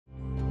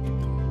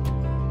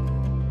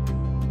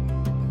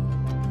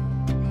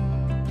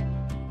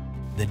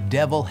The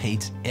devil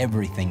hates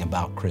everything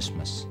about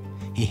Christmas.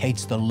 He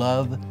hates the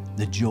love,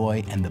 the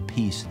joy, and the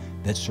peace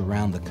that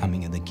surround the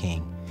coming of the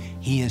King.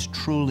 He is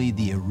truly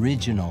the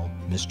original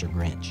Mr.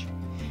 Grinch,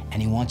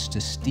 and he wants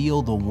to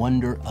steal the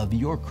wonder of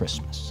your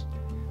Christmas.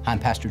 I'm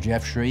Pastor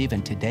Jeff Schreve,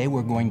 and today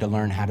we're going to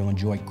learn how to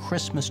enjoy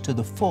Christmas to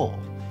the full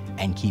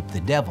and keep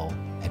the devil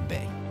at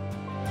bay.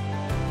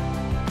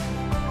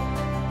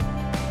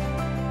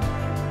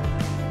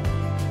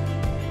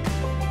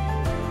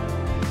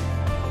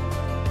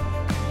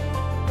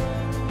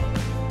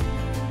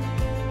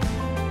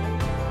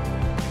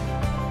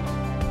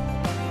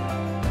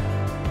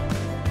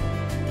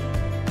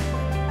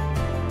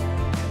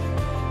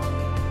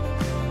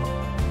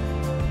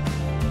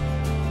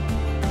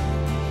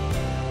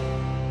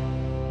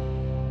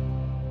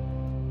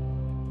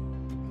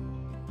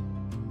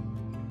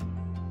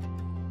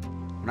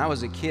 When I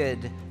was a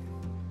kid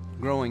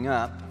growing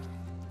up,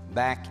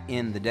 back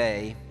in the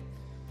day,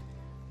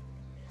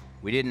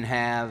 we didn't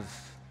have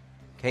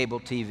cable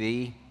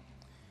TV,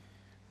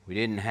 we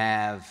didn't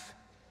have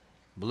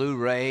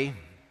Blu-ray,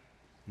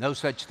 no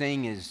such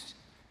thing as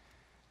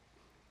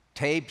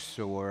tapes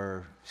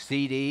or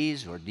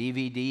CDs or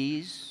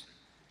DVDs.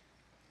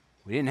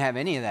 We didn't have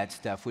any of that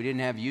stuff. We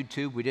didn't have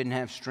YouTube, we didn't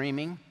have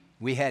streaming.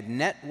 We had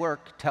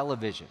network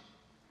television,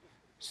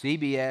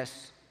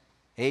 CBS,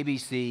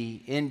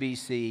 ABC,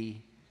 NBC,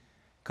 a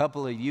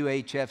couple of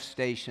UHF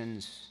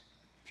stations.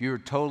 If you were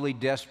totally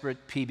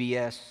desperate,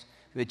 PBS,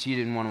 but you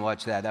didn't want to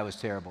watch that. That was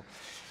terrible.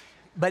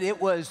 But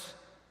it was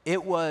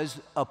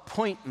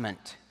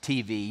appointment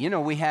TV. You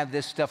know, we have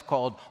this stuff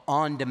called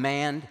on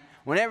demand.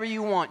 Whenever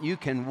you want, you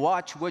can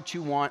watch what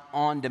you want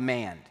on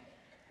demand.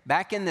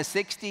 Back in the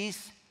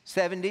 60s,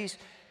 70s,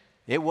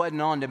 it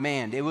wasn't on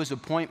demand. It was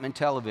appointment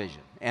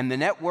television. And the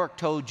network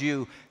told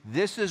you,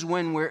 this is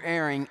when we're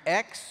airing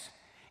X,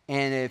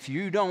 and if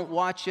you don't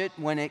watch it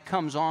when it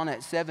comes on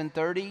at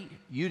 7:30,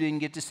 you didn't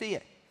get to see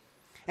it.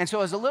 And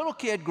so as a little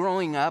kid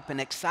growing up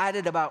and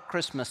excited about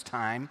Christmas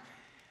time,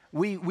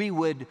 we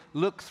would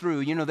look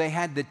through. You know, they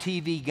had the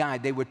TV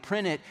guide. They would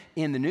print it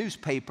in the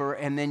newspaper,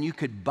 and then you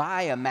could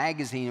buy a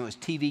magazine. It was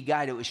TV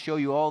Guide. It would show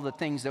you all the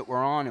things that were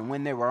on and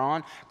when they were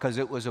on, because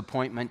it was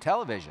appointment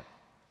television.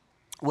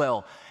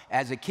 Well,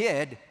 as a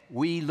kid,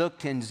 we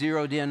looked and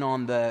zeroed in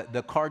on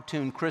the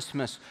cartoon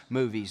Christmas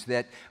movies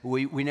that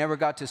we never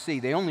got to see.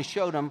 They only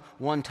showed them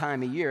one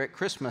time a year at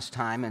Christmas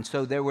time, and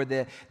so there were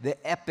the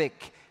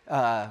epic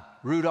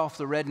Rudolph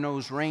the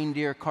Red-Nosed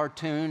Reindeer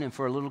cartoon, and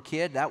for a little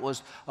kid, that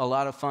was a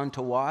lot of fun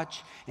to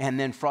watch. And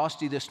then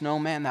Frosty the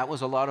Snowman, that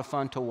was a lot of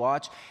fun to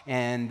watch.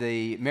 And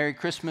the Merry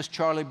Christmas,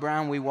 Charlie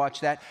Brown, we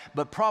watched that.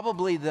 But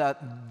probably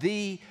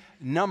the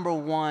number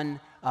one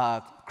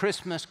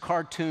Christmas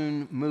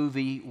cartoon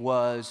movie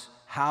was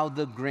How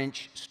the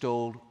Grinch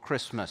Stole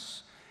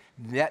Christmas.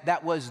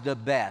 That was the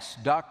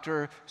best.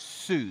 Dr.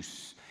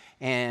 Seuss.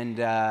 And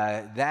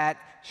that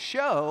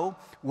show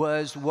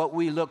was what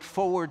we looked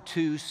forward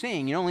to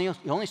seeing. You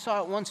only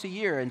saw it once a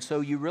year, and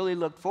so you really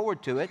looked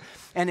forward to it.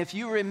 And if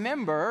you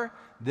remember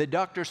the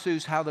Dr.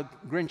 Seuss How the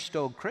Grinch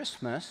Stole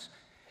Christmas,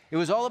 it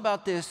was all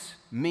about this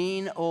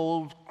mean,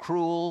 old,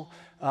 cruel,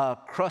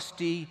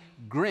 crusty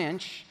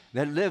Grinch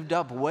that lived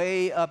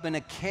way up in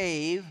a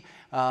cave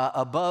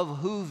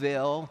above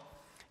Whoville,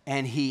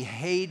 and he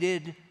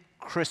hated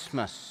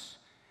Christmas,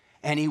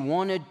 and he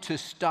wanted to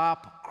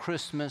stop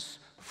Christmas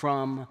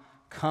from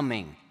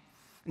coming.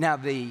 Now,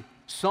 the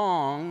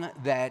song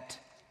that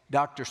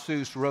Dr.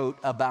 Seuss wrote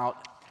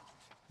about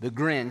the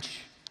Grinch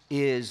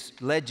is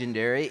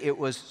legendary. It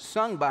was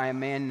sung by a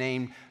man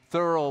named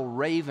Thurl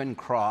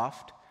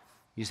Ravencroft.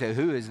 You say,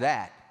 who is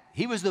that?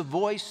 He was the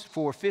voice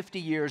for 50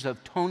 years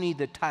of Tony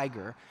the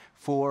Tiger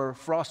for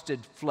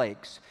Frosted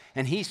Flakes,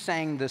 and he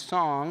sang the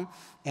song,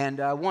 and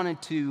I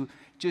wanted to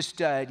just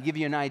give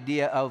you an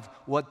idea of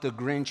what the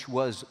Grinch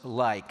was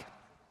like.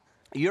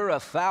 You're a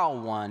foul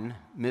one,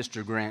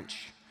 Mr. Grinch.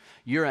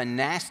 You're a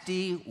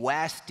nasty,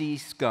 wasty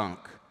skunk.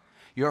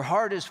 Your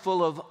heart is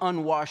full of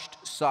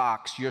unwashed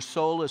socks. Your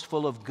soul is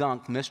full of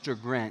gunk, Mr.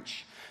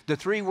 Grinch. The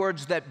three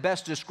words that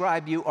best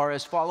describe you are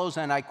as follows,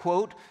 and I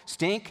quote,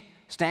 stink,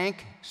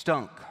 stank,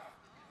 stunk.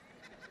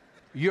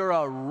 You're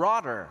a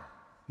rotter,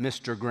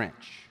 Mr.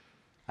 Grinch.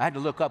 I had to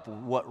look up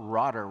what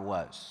rotter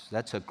was.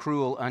 That's a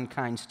cruel,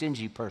 unkind,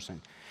 stingy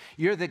person.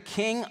 You're the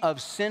king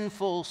of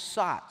sinful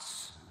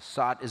sots.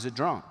 Sot is a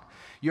drunk.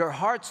 Your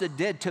heart's a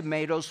dead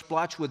tomato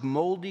splotched with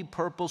moldy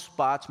purple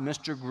spots,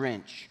 Mr.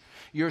 Grinch.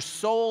 Your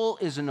soul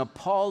is an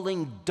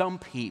appalling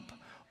dump heap,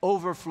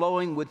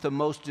 overflowing with the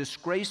most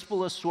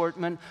disgraceful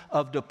assortment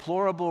of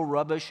deplorable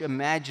rubbish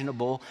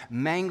imaginable,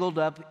 mangled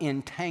up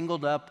in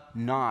tangled up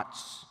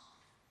knots.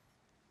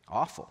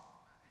 Awful.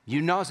 You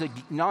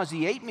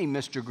nauseate me,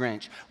 Mr.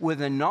 Grinch,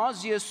 with a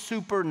nauseous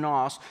super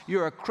nos.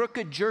 You're a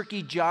crooked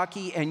jerky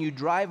jockey and you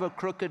drive a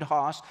crooked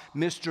hoss,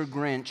 Mr.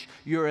 Grinch.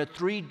 You're a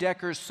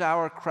three-decker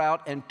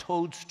sauerkraut and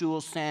toadstool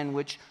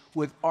sandwich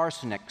with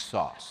arsenic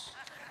sauce.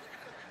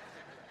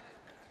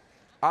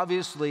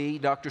 Obviously,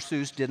 Dr.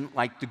 Seuss didn't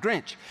like the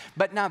Grinch.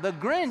 But now the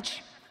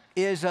Grinch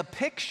is a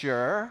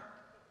picture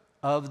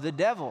of the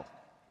devil.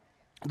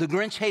 The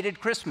Grinch hated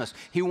Christmas.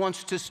 He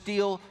wants to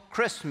steal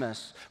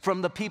Christmas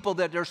from the people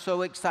that are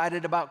so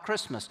excited about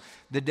Christmas.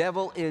 The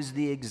devil is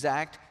the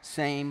exact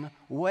same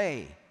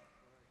way.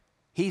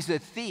 He's a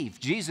thief.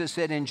 Jesus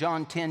said in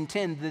John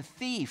 10:10, the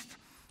thief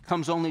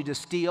comes only to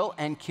steal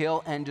and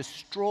kill and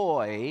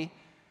destroy.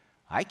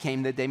 I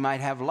came that they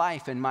might have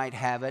life and might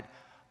have it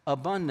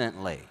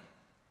abundantly.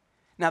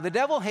 Now, the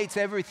devil hates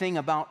everything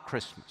about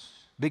Christmas.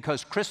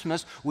 Because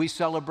Christmas, we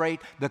celebrate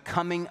the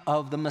coming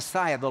of the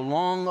Messiah, the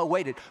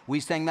long-awaited. We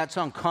sang that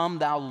song, Come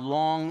Thou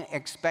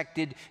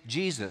Long-Expected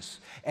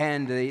Jesus.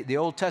 And the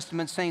Old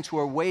Testament saints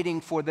were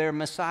waiting for their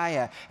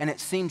Messiah, and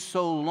it seemed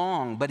so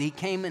long. But he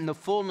came in the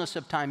fullness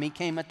of time. He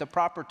came at the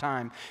proper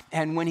time.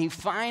 And when he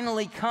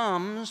finally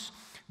comes,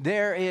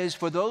 there is,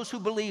 for those who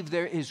believe,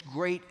 there is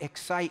great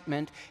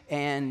excitement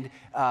and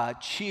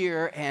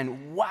cheer,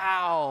 and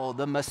wow,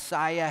 the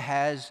Messiah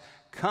has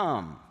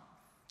come.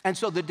 And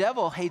so the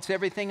devil hates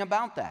everything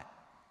about that.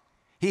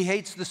 He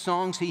hates the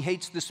songs, he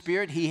hates the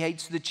spirit, he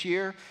hates the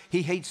cheer,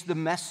 he hates the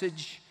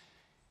message,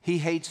 he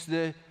hates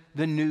the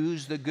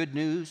news, the good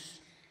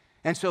news.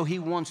 And so he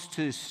wants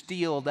to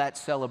steal that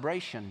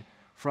celebration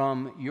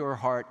from your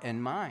heart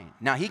and mind.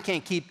 Now, he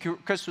can't keep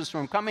Christmas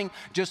from coming,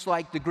 just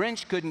like the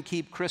Grinch couldn't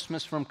keep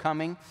Christmas from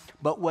coming.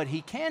 But what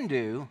he can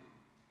do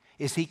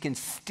is he can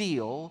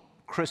steal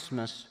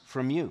Christmas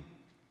from you.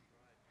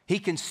 He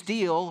can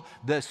steal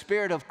the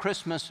spirit of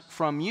Christmas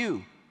from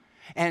you.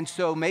 And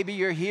so maybe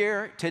you're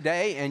here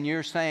today and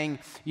you're saying,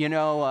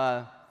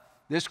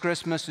 this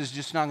Christmas is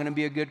just not going to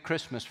be a good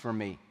Christmas for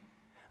me.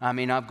 I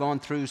mean, I've gone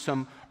through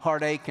some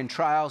heartache and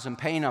trials and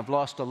pain. I've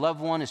lost a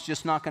loved one. It's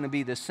just not going to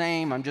be the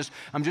same. I'm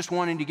just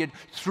wanting to get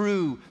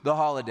through the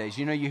holidays.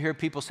 You hear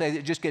people say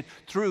that just get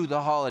through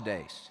the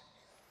holidays.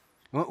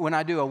 When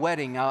I do a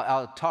wedding,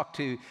 I'll talk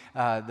to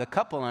the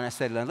couple and I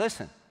say,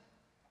 listen,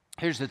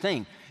 here's the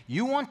thing.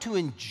 You want to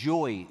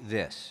enjoy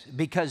this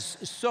because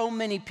so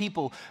many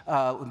people,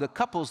 the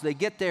couples, they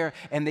get there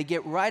and they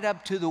get right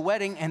up to the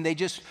wedding and I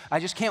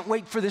just can't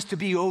wait for this to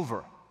be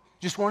over.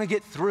 Just want to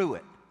get through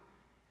it.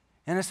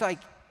 And it's like,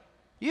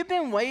 you've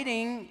been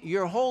waiting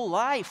your whole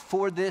life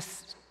for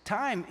this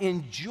time.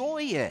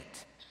 Enjoy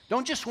it.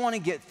 Don't just want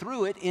to get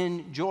through it.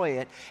 Enjoy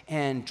it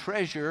and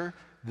treasure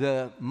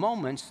the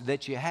moments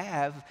that you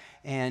have.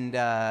 And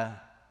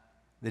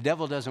the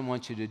devil doesn't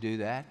want you to do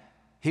that.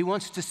 He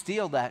wants to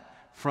steal that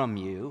from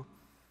you.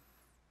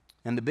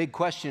 And the big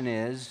question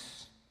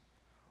is,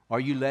 are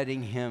you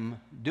letting him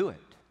do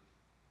it?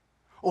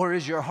 Or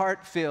is your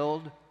heart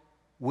filled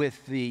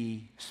with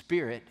the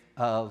spirit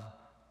of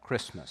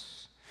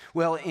Christmas?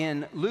 Well,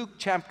 in Luke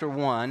chapter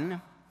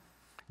 1,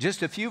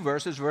 just a few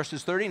verses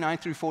 39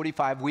 through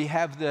 45, we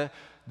have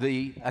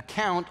the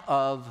account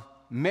of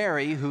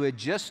Mary, who had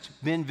just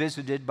been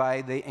visited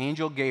by the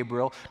angel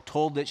Gabriel,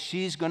 told that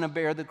she's going to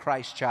bear the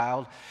Christ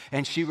child.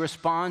 And she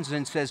responds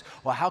and says,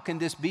 well, how can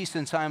this be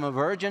since I'm a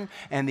virgin?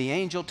 And the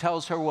angel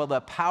tells her, well,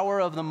 the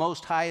power of the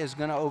Most High is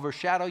going to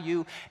overshadow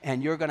you,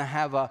 and you're going to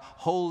have a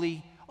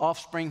holy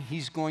offspring.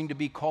 He's going to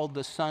be called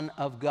the Son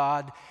of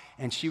God.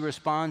 And she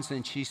responds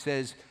and she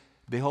says,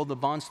 behold, the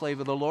bondslave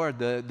of the Lord,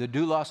 the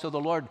doulos of the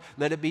Lord,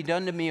 let it be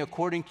done to me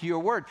according to your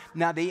word.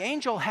 Now, the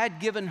angel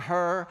had given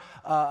her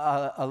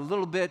a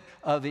little bit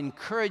of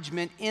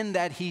encouragement in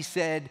that he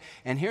said,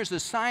 and here's a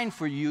sign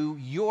for you,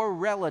 your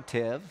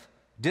relative,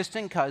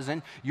 distant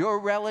cousin, your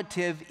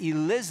relative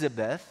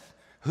Elizabeth,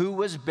 who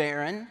was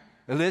barren.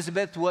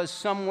 Elizabeth was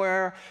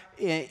somewhere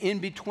in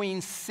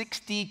between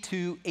 60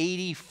 to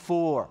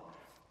 84.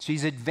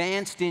 She's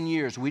advanced in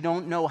years. We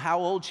don't know how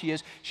old she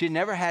is. She had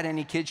never had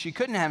any kids. She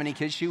couldn't have any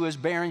kids. She was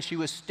barren. She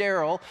was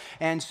sterile.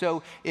 And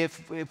so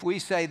if we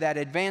say that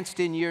advanced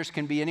in years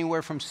can be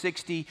anywhere from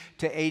 60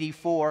 to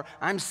 84,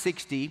 I'm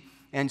 60,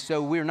 and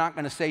so we're not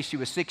going to say she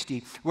was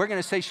 60. We're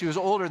going to say she was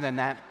older than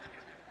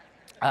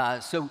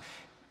that. So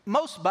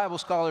most Bible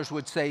scholars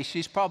would say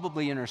she's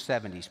probably in her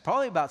 70s,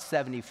 probably about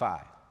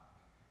 75.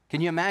 Can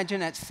you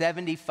imagine at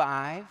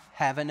 75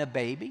 having a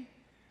baby?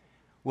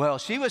 Well,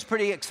 she was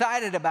pretty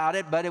excited about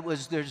it, but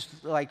there's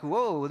like,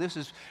 whoa, this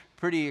is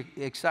pretty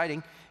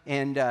exciting,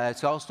 and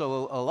it's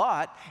also a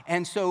lot.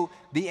 And so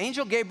the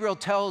angel Gabriel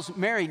tells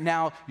Mary,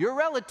 now your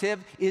relative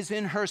is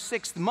in her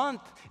 6th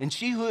month, and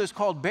she who is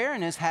called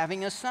barren is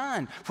having a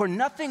son, for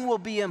nothing will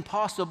be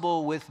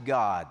impossible with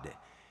God.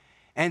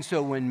 And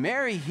so when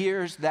Mary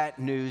hears that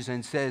news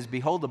and says,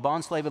 behold, the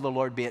bondslave of the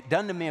Lord, be it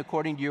done to me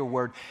according to your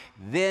word,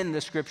 then the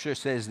scripture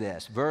says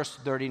this, verse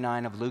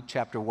 39 of Luke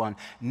chapter 1,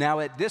 now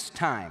at this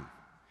time,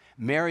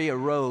 Mary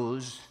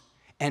arose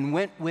and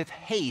went with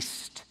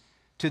haste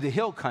to the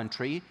hill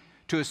country,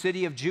 to a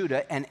city of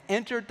Judah, and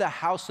entered the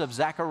house of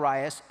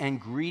Zacharias and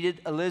greeted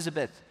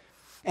Elizabeth.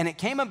 And it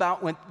came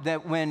about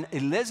when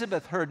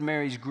Elizabeth heard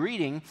Mary's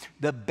greeting,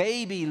 the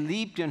baby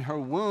leaped in her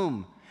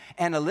womb.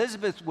 And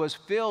Elizabeth was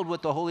filled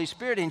with the Holy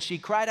Spirit, and she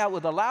cried out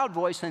with a loud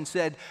voice and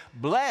said,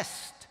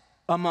 blessed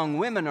among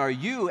women are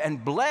you,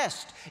 and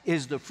blessed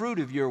is the fruit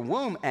of your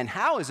womb. And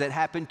how has it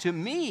happened to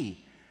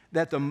me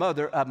that the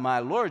mother of my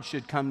Lord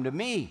should come to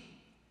me?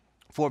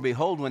 For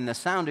behold, when the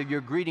sound of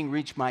your greeting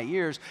reached my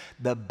ears,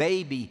 the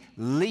baby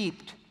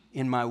leaped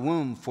in my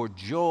womb for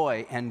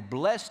joy, and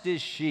blessed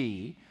is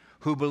she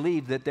who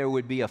believed that there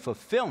would be a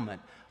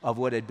fulfillment of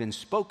what had been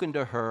spoken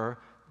to her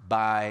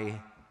by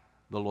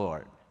the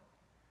Lord.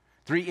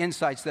 3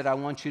 insights that I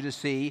want you to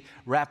see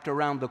wrapped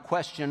around the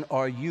question,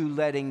 are you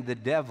letting the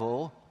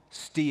devil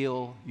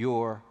steal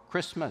your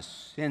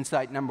Christmas?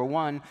 Insight number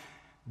 1,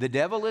 the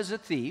devil is a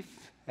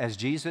thief, as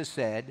Jesus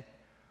said,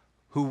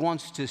 who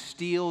wants to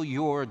steal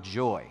your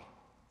joy.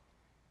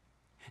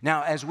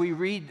 Now, as we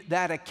read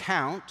that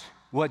account,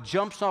 what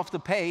jumps off the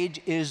page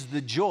is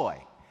the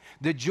joy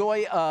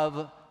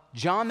of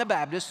John the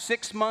Baptist,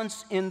 6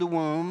 months in the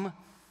womb.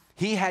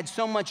 He had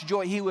so much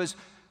joy. He was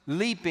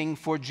leaping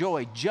for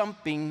joy,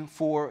 jumping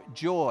for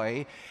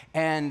joy.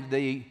 And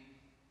the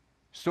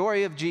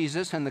story of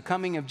Jesus and the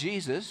coming of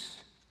Jesus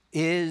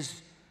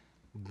is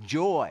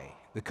joy.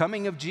 The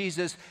coming of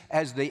Jesus,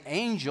 as the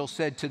angel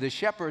said to the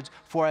shepherds,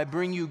 for I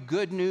bring you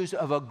good news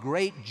of a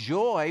great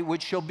joy,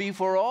 which shall be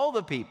for all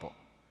the people.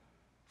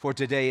 For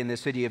today in the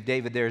city of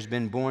David there has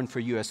been born for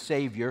you a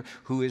Savior,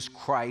 who is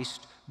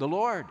Christ the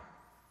Lord.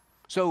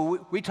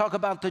 So we talk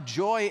about the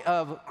joy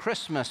of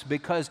Christmas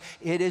because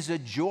it is a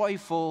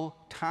joyful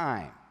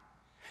time.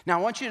 Now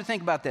I want you to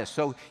think about this.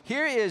 So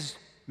here is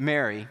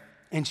Mary,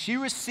 and she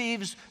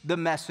receives the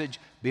message,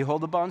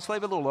 behold the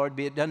bondslave of the Lord,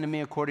 be it done to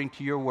me according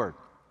to your word.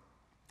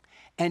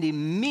 And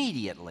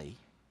immediately,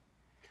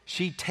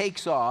 she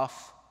takes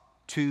off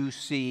to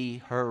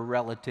see her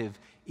relative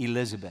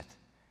Elizabeth.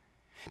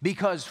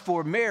 Because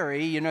for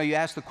Mary, you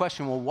ask the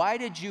question, well, why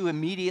did you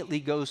immediately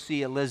go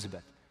see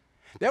Elizabeth?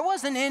 There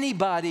wasn't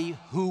anybody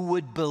who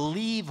would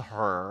believe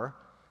her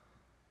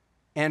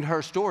and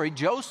her story.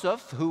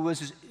 Joseph, who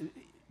was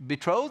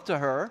betrothed to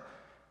her,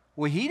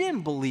 well, he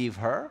didn't believe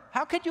her.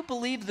 How could you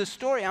believe the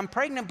story? I'm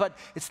pregnant, but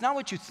it's not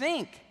what you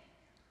think.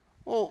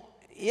 Well,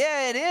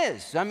 yeah, it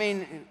is. I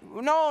mean,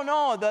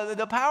 no,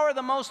 the power of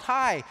the Most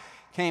High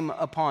came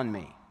upon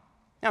me.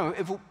 Now,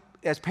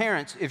 as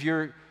parents, if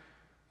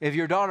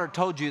your daughter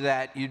told you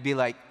that, you'd be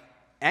like,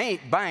 I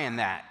ain't buying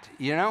that,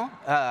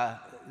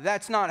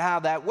 That's not how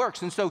that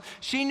works. And so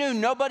she knew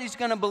nobody's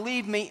going to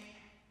believe me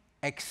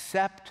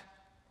except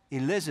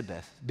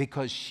Elizabeth,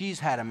 because she's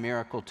had a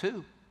miracle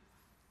too.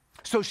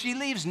 So she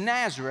leaves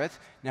Nazareth.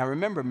 Now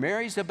remember,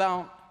 Mary's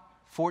about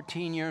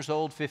 14 years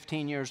old,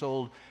 15 years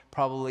old,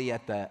 probably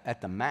at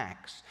the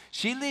max.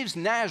 She leaves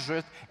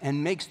Nazareth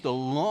and makes the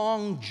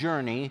long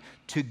journey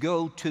to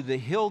go to the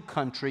hill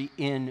country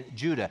in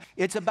Judah.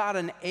 It's about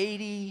an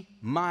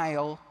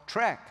 80-mile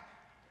trek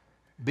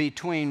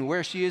between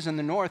where she is in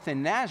the north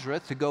in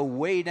Nazareth to go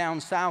way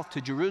down south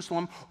to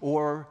Jerusalem,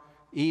 or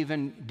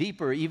even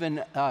deeper,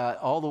 even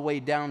all the way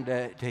down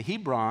to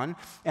Hebron.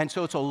 And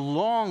so it's a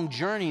long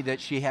journey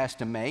that she has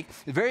to make.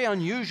 Very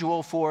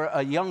unusual for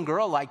a young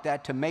girl like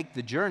that to make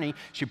the journey.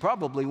 She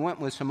probably went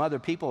with some other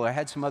people or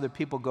had some other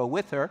people go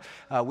with her.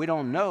 We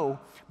don't know.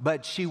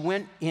 But she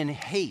went in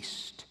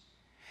haste.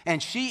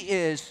 And she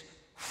is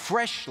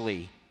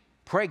freshly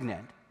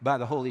pregnant by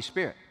the Holy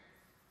Spirit.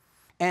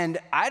 And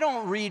I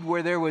don't read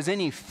where there was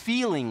any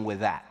feeling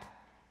with that.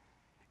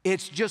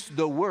 It's just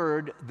the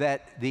word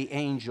that the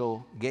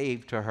angel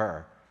gave to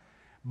her.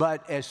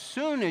 But as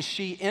soon as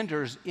she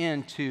enters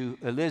into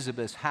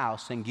Elizabeth's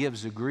house and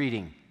gives a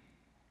greeting,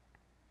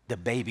 the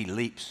baby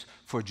leaps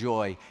for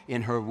joy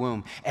in her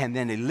womb. And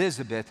then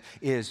Elizabeth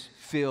is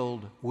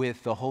filled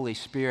with the Holy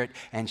Spirit,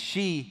 and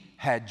she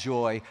had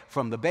joy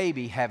from the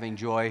baby having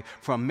joy,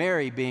 from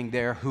Mary being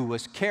there who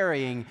was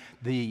carrying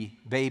the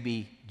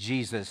baby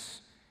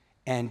Jesus,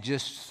 and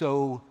just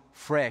so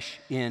fresh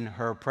in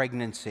her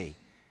pregnancy.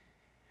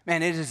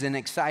 Man, it is an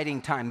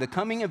exciting time. The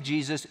coming of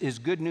Jesus is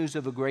good news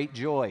of a great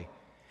joy.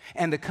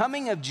 And the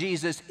coming of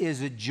Jesus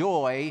is a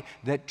joy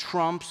that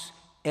trumps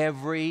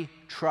every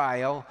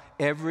trial,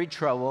 every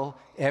trouble,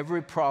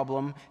 every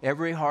problem,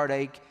 every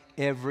heartache,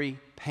 every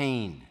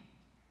pain.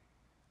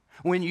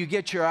 When you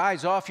get your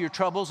eyes off your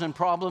troubles and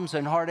problems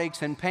and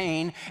heartaches and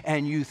pain,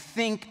 and you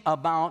think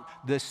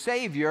about the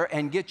Savior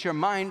and get your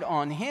mind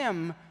on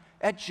Him,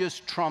 that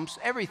just trumps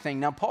everything.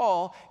 Now,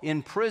 Paul,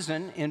 in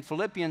prison, in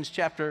Philippians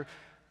chapter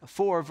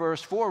 4,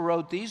 verse 4,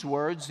 wrote these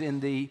words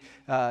in the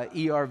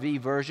ERV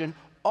version: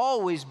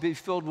 always be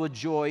filled with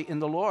joy in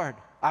the Lord.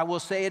 I will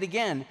say it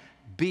again,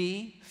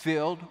 be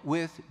filled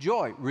with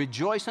joy.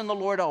 Rejoice in the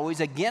Lord always.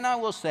 Again, I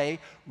will say,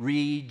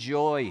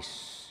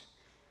 rejoice.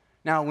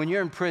 Now, when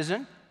you're in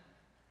prison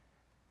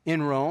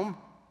in Rome,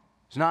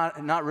 it's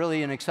not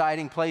really an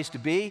exciting place to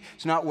be.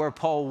 It's not where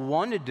Paul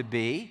wanted to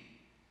be.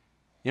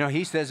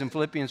 He says in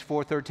Philippians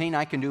 4:13,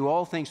 I can do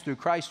all things through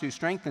Christ who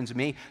strengthens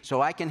me,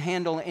 so I can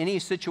handle any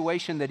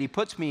situation that He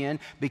puts me in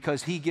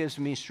because He gives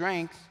me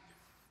strength.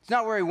 It's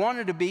not where he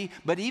wanted to be,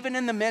 but even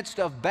in the midst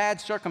of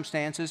bad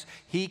circumstances,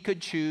 he could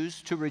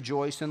choose to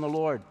rejoice in the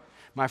Lord.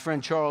 My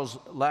friend Charles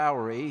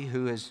Lowry,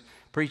 who has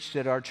preached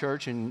at our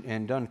church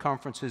and done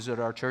conferences at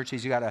our church,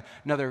 he's got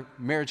another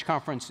marriage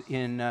conference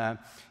in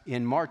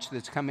March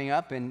that's coming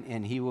up,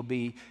 and he will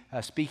be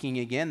speaking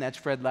again. That's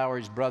Fred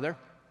Lowry's brother.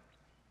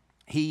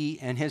 he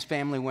and his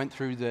family went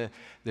through the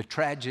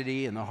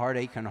tragedy and the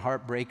heartache and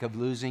heartbreak of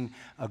losing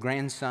a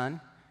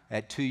grandson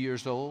at 2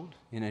 years old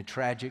in a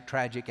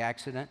tragic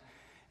accident.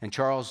 And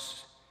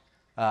Charles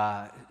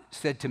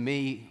said to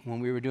me when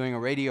we were doing a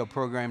radio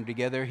program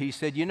together, he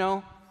said, you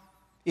know,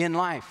 in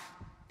life,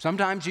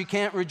 sometimes you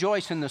can't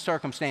rejoice in the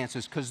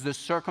circumstances because the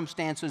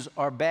circumstances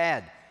are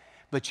bad,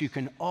 but you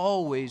can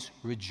always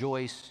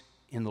rejoice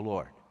in the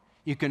Lord.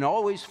 You can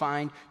always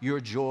find your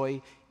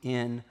joy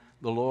in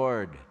the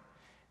Lord.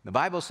 The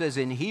Bible says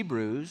in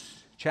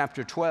Hebrews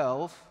chapter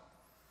 12,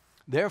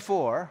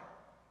 therefore,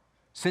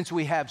 since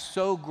we have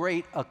so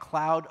great a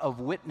cloud of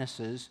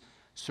witnesses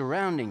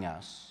surrounding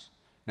us.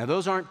 Now,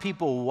 those aren't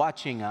people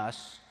watching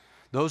us.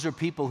 Those are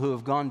people who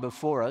have gone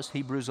before us,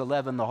 Hebrews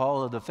 11, the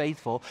hall of the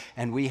faithful,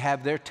 and we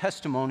have their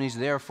testimonies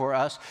there for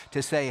us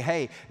to say,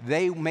 hey,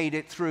 they made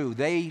it through.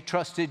 They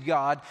trusted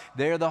God.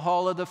 They're the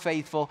hall of the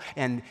faithful,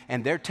 and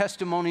their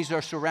testimonies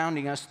are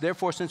surrounding us.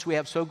 Therefore, since we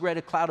have so great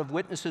a cloud of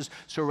witnesses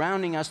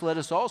surrounding us, let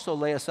us also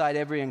lay aside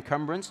every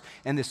encumbrance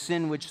and the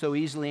sin which so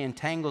easily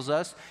entangles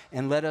us,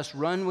 and let us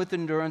run with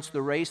endurance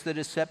the race that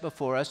is set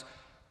before us,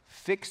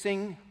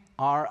 fixing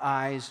our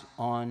eyes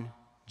on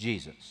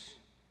Jesus,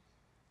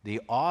 the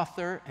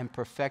author and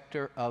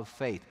perfecter of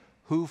faith,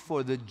 who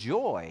for the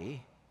joy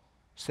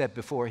set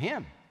before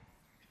him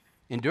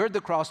endured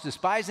the cross,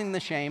 despising the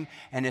shame,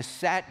 and is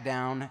sat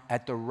down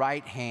at the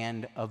right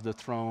hand of the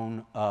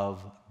throne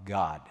of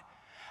God.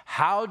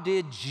 How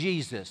did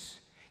Jesus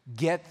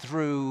get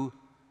through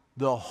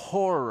the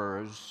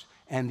horrors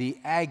and the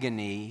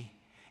agony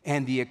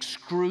and the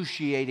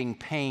excruciating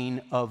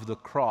pain of the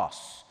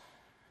cross?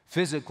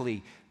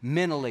 Physically,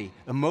 mentally,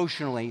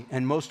 emotionally,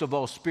 and most of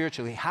all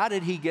spiritually. How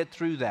did he get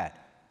through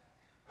that?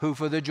 Who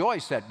for the joy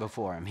set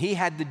before him. He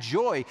had the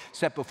joy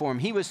set before him.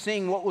 He was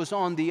seeing what was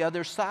on the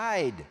other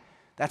side.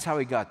 That's how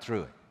he got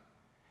through it.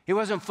 He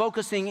wasn't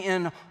focusing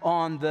in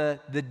on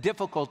the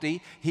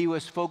difficulty. He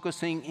was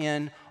focusing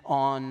in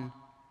on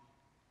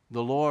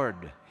the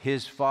Lord,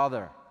 his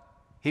Father.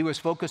 He was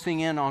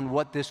focusing in on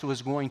what this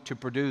was going to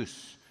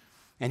produce.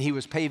 And he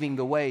was paving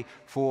the way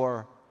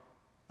for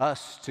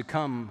us to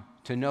come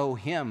to know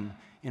him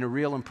in a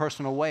real and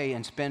personal way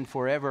and spend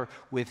forever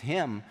with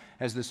him.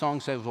 As the song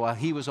says, while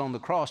he was on the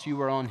cross, you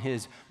were on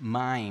his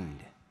mind.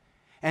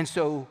 And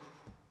so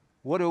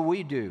what do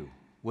we do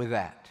with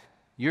that?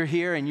 You're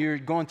here and you're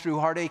going through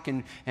heartache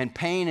and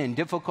pain and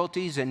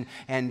difficulties and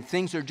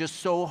things are just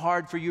so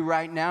hard for you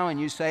right now, and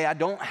you say, I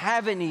don't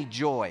have any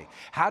joy.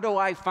 How do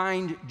I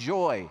find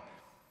joy?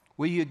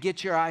 Well, you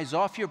get your eyes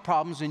off your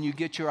problems and you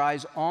get your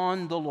eyes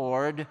on the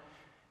Lord.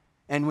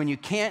 And when you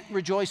can't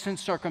rejoice in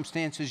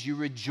circumstances, you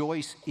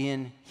rejoice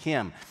in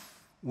him.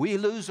 We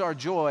lose our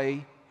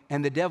joy,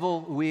 and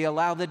we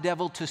allow the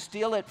devil to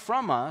steal it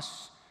from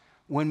us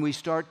when we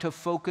start to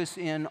focus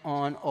in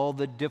on all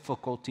the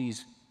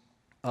difficulties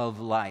of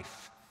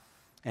life.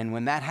 And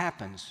when that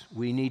happens,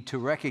 we need to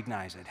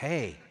recognize it.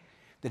 Hey,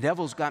 the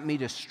devil's got me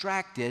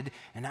distracted,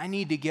 and I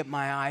need to get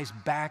my eyes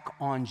back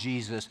on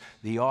Jesus,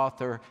 the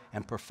author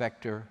and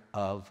perfecter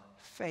of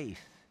faith.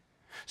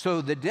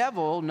 So the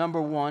devil, number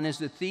one, is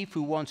the thief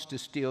who wants to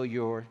steal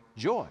your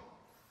joy.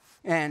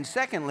 And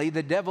secondly,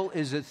 the devil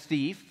is a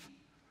thief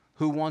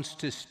who wants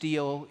to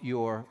steal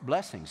your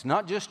blessings.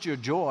 Not just your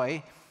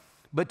joy,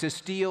 but to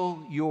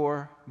steal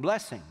your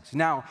blessings.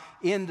 Now,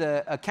 in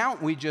the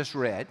account we just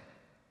read,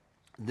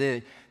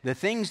 the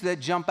things that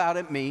jump out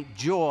at me,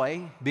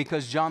 joy,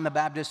 because John the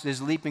Baptist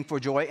is leaping for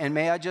joy. And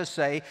may I just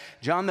say,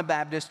 John the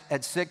Baptist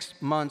at 6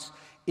 months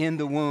in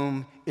the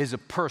womb is a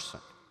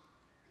person.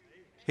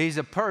 He's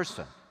a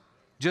person,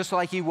 just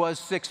like he was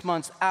 6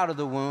 months out of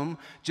the womb,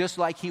 just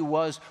like he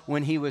was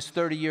when he was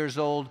 30 years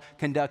old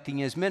conducting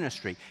his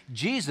ministry.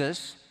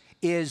 Jesus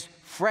is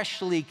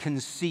freshly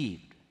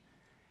conceived,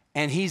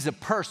 and he's a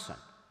person.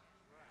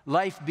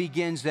 Life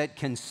begins at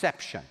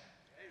conception.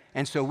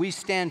 And so we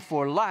stand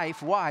for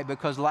life. Why?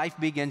 Because life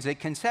begins at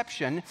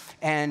conception,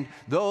 and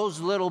those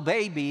little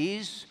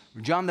babies,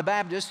 John the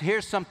Baptist,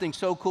 here's something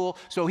so cool.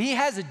 So he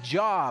has a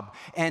job,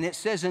 and it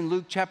says in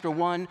Luke chapter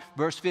 1,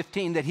 verse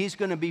 15, that he's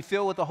going to be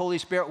filled with the Holy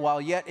Spirit while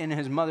yet in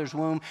his mother's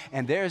womb,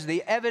 and there's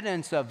the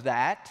evidence of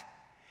that.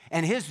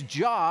 And his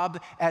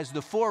job as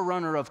the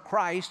forerunner of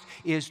Christ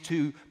is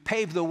to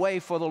pave the way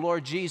for the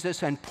Lord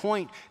Jesus and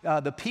point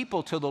the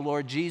people to the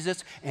Lord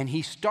Jesus, and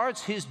he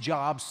starts his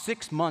job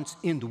 6 months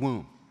in the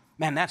womb.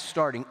 Man, that's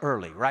starting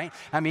early, right?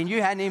 I mean,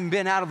 you hadn't even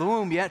been out of the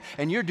womb yet,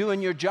 and you're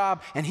doing your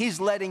job, and he's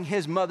letting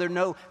his mother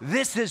know,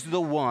 this is the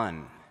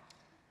one.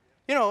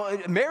 You know,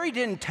 Mary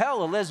didn't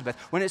tell Elizabeth.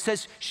 When it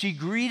says she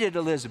greeted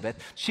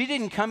Elizabeth, she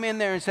didn't come in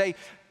there and say,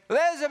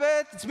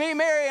 Elizabeth, it's me,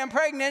 Mary, I'm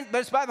pregnant, but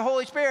it's by the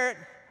Holy Spirit.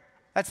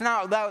 That's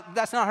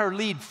not her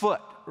lead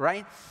foot,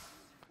 right?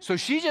 So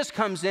she just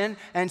comes in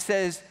and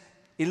says,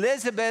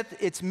 Elizabeth,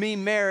 it's me,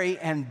 Mary,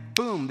 and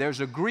boom, there's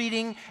a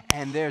greeting,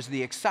 and there's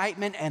the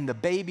excitement, and the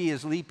baby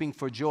is leaping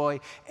for joy,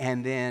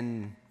 and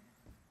then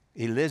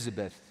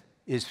Elizabeth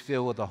is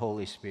filled with the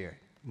Holy Spirit.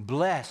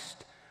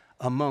 Blessed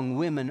among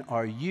women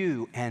are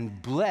you,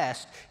 and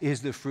blessed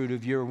is the fruit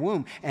of your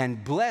womb.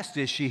 And blessed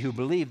is she who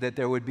believed that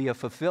there would be a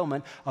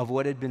fulfillment of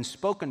what had been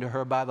spoken to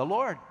her by the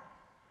Lord.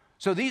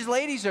 So these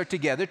ladies are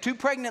together, 2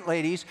 pregnant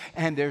ladies,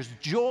 and there's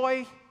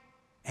joy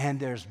and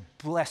there's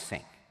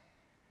blessing.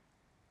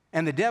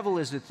 And the devil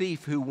is a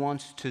thief who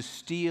wants to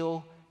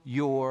steal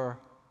your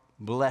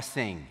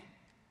blessing.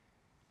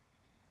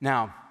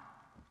 Now,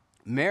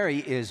 Mary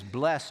is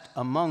blessed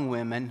among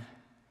women.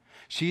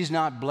 She's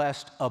not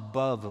blessed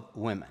above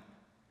women.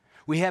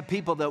 We have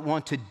people that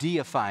want to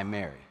deify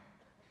Mary.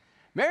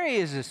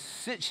 Mary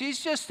she's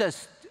just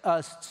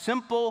a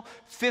simple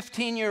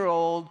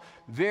 15-year-old,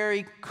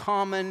 very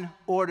common,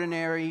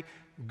 ordinary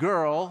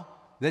girl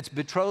that's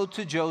betrothed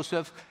to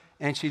Joseph,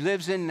 and she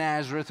lives in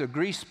Nazareth, a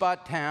grease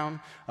spot town,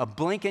 a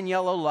blinking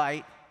yellow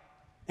light,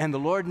 and the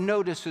Lord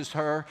notices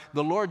her,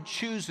 the Lord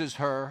chooses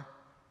her,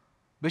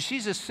 but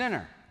she's a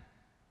sinner,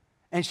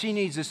 and she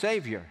needs a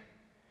Savior.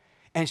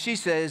 And she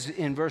says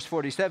in verse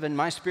 47,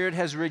 my spirit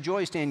has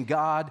rejoiced in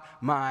God,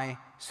 my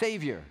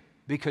Savior,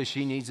 because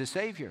she needs a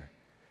Savior.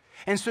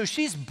 And so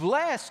she's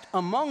blessed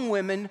among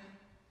women,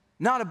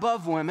 not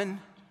above women,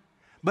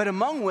 but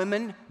among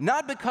women,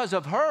 not because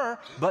of her,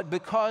 but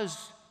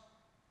because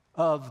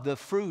of the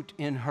fruit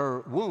in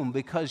her womb,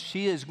 because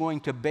she is going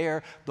to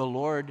bear the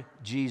Lord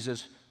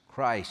Jesus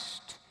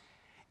Christ.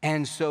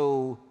 And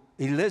so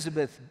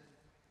Elizabeth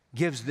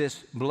gives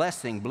this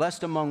blessing.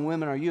 Blessed among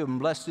women are you, and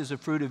blessed is the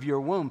fruit of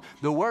your womb.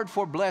 The word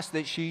for blessed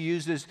that she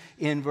uses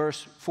in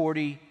verse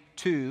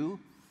 42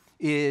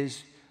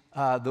 is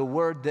the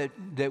word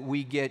that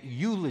we get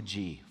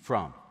eulogy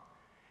from.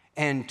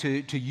 And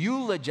to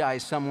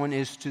eulogize someone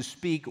is to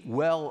speak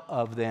well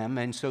of them.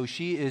 And so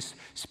she is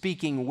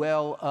speaking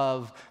well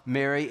of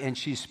Mary, and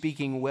she's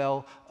speaking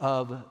well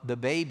of the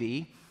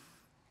baby.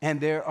 And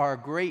there are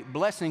great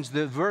blessings.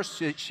 The verse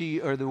that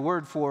the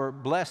word for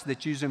blessed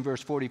that's used in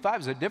verse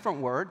 45 is a different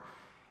word.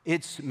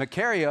 It's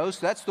makarios.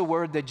 That's the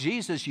word that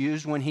Jesus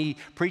used when he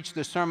preached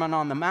the Sermon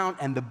on the Mount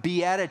and the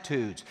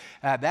Beatitudes.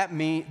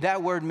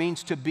 That word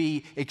means to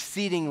be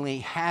exceedingly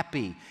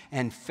happy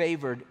and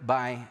favored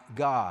by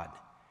God.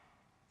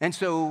 And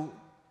so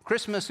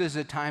Christmas is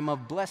a time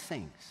of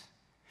blessings.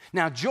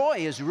 Now, joy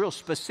is real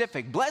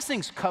specific.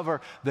 Blessings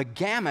cover the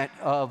gamut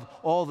of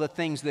all the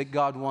things that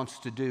God wants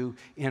to do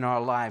in our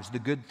lives, the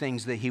good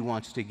things that he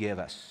wants to give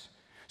us.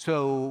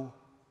 So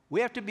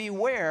we have to be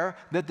aware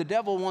that the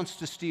devil wants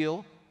to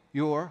steal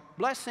your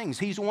blessings.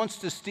 He wants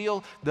to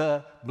steal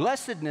the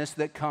blessedness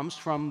that comes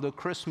from the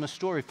Christmas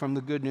story, from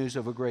the good news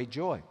of a great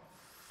joy.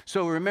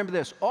 So remember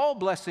this, all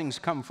blessings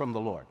come from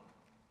the Lord.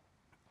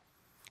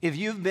 If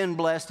you've been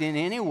blessed in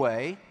any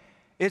way,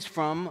 it's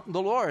from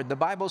the Lord. The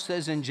Bible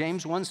says in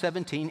James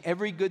 1:17,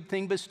 every good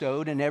thing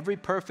bestowed and every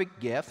perfect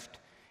gift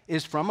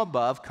is from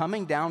above,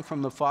 coming down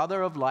from the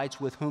Father of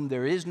lights, with whom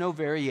there is no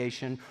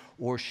variation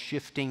or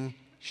shifting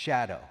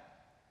shadow.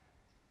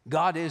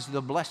 God is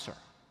the blesser,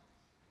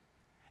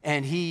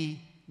 and he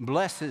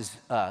blesses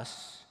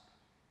us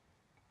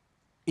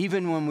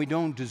even when we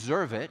don't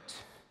deserve it.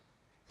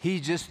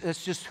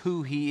 That's just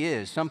who he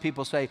is. Some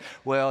people say,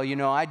 well,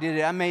 I did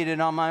it. I made it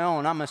on my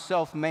own. I'm a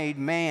self-made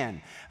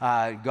man.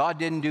 God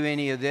didn't do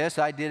any of this.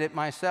 I did it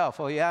myself.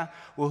 Oh, yeah?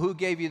 Well, who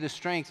gave you the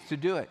strength to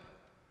do it?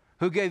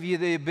 Who gave you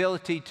the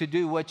ability to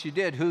do what you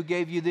did? Who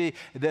gave you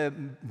the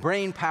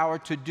brain power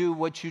to do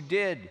what you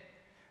did?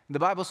 The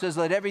Bible says,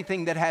 let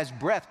everything that has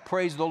breath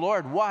praise the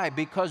Lord. Why?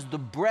 Because the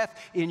breath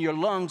in your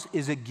lungs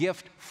is a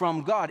gift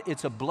from God.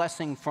 It's a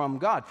blessing from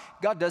God.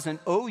 God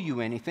doesn't owe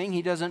you anything.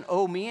 He doesn't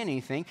owe me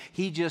anything.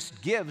 He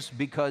just gives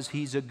because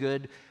he's a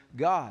good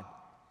God.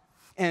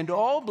 And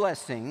all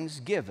blessings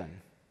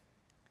given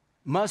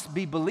must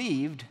be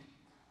believed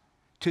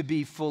to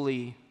be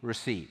fully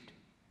received.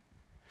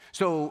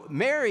 So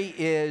Mary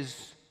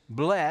is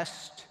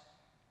blessed.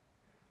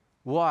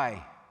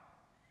 Why?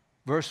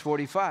 Verse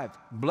 45,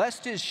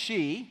 blessed is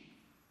she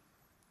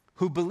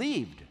who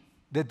believed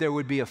that there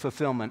would be a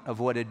fulfillment of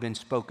what had been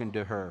spoken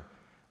to her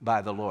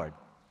by the Lord.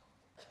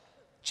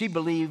 She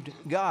believed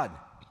God.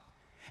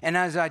 And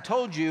as I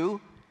told you,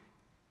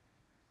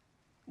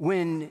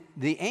 when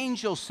the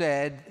angel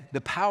said,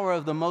 the power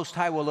of the Most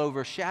High will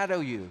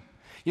overshadow you,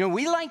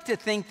 we like to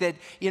think that,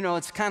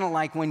 it's kind of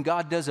like when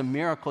God does a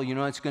miracle,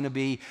 it's going to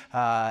be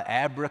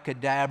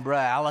abracadabra,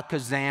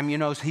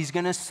 alakazam, he's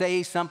going to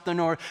say something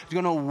or he's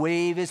going to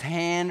wave his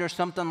hand or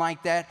something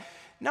like that.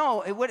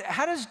 No,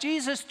 how does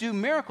Jesus do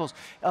miracles?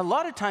 A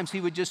lot of times he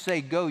would just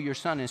say, go, your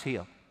son is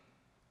healed.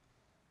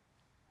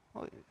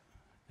 Well,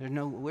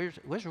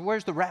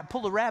 where's the rabbit?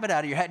 Pull the rabbit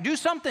out of your hat. Do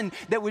something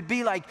that would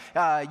be like,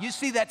 you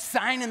see that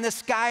sign in the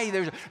sky,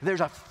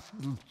 there's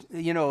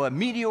a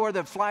meteor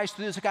that flies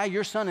through the sky,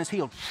 your son is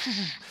healed.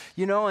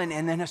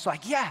 And then it's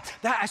like, yeah,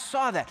 I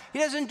saw that. He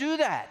doesn't do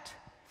that.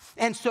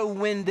 And so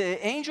when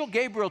the angel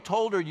Gabriel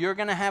told her, you're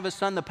going to have a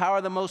son, the power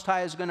of the Most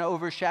High is going to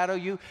overshadow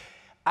you,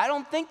 I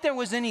don't think there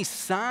was any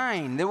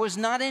sign. There was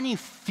not any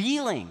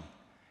feeling.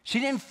 She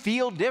didn't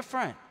feel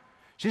different.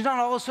 She's not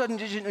all of a sudden,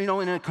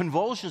 in a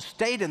convulsion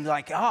state and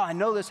like, oh, I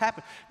know this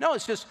happened. No,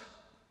 it's just,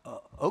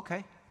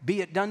 okay,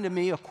 Be it done to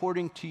me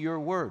according to your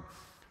word.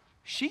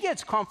 She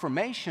gets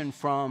confirmation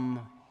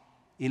from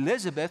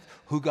Elizabeth,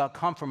 who got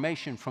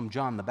confirmation from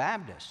John the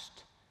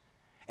Baptist.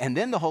 And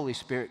then the Holy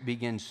Spirit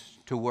begins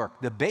to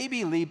work. The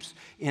baby leaps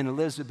in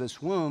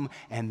Elizabeth's womb,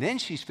 and then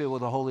she's filled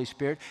with the Holy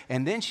Spirit,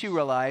 and then she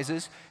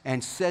realizes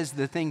and says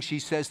the thing she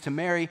says to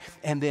Mary,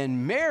 and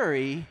then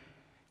Mary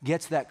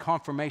gets that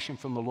confirmation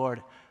from the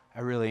Lord,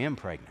 I really am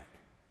pregnant.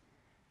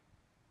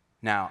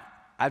 Now,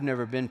 I've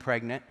never been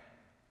pregnant,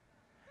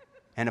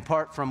 and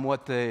apart from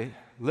what the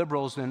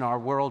liberals in our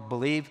world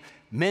believe,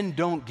 men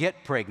don't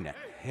get pregnant.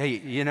 Hey,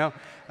 you know,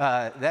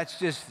 that's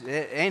just,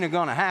 it ain't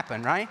going to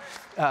happen, right?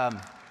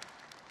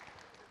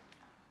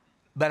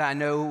 But I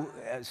know,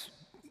 as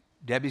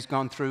Debbie's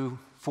gone through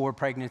 4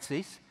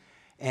 pregnancies,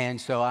 and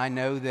so I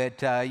know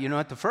that,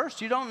 at the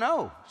first, you don't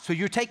know. So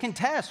you're taking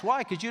tests. Why?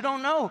 Because you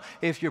don't know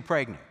if you're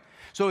pregnant.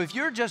 So if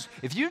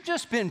you've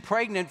just been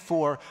pregnant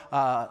for,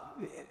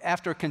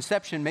 after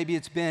conception, maybe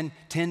it's been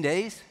 10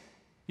 days,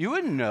 you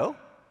wouldn't know.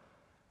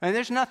 And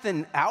there's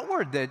nothing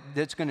outward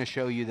that's going to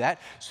show you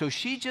that. So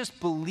she just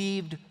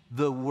believed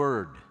the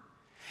word.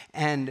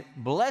 And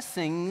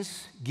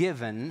blessings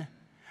given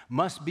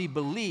must be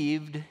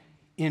believed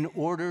in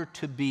order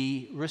to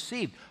be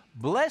received.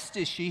 Blessed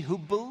is she who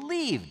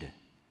believed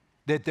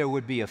that there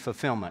would be a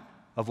fulfillment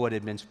of what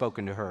had been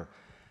spoken to her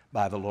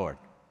by the Lord.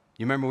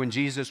 You remember when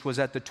Jesus was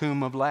at the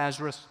tomb of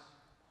Lazarus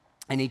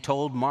and he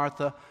told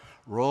Martha,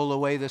 roll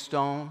away the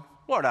stone?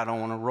 Lord, I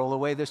don't want to roll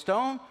away the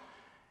stone.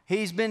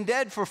 He's been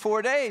dead for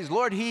 4 days.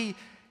 Lord, he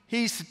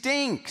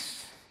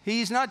stinks.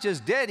 He's not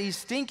just dead, he's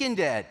stinking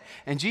dead.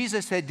 And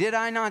Jesus said, did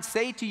I not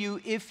say to you,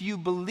 if you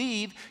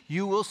believe,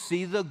 you will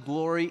see the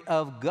glory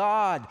of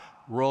God?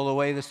 Roll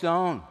away the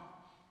stone.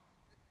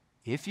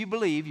 If you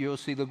believe, you'll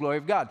see the glory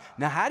of God.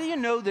 Now, how do you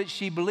know that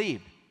she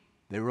believed?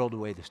 They rolled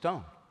away the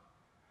stone.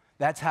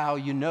 That's how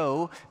you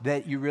know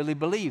that you really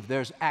believe.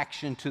 There's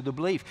action to the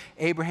belief.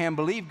 Abraham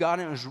believed God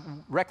and it was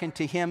reckoned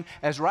to him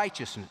as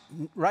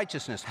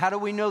righteousness. How do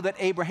we know that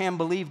Abraham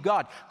believed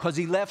God? Because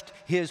he left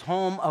his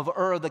home of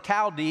Ur of the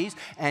Chaldees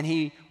and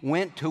he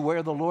went to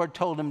where the Lord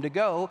told him to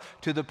go,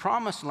 to the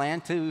promised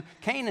land, to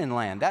Canaan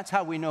land. That's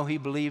how we know he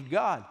believed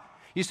God.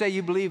 You say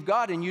you believe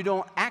God and you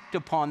don't act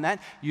upon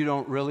that, you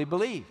don't really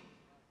believe.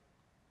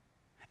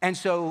 And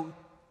so,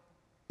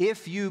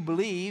 if you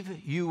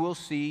believe, you will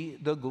see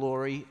the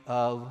glory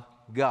of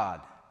God.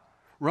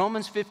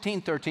 Romans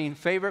 15:13,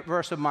 favorite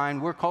verse of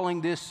mine. We're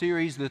calling this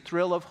series The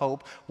Thrill of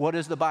Hope. What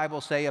does the Bible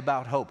say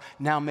about hope?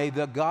 Now may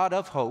the God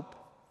of hope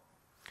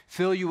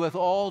fill you with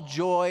all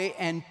joy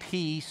and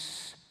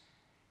peace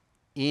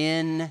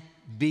in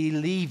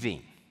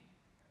believing,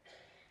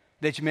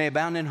 that you may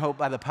abound in hope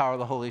by the power of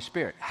the Holy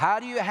Spirit. How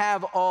do you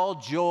have all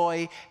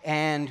joy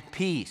and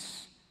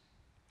peace?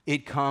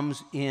 It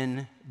comes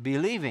in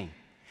believing.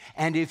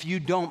 And if you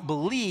don't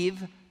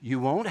believe, you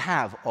won't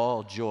have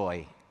all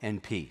joy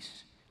and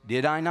peace.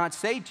 Did I not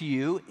say to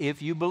you,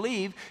 if you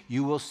believe,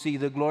 you will see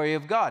the glory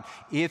of God?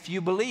 If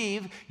you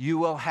believe, you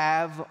will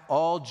have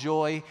all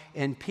joy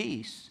and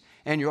peace,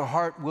 and your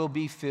heart will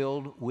be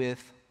filled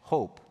with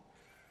hope.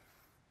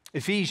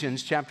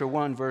 Ephesians chapter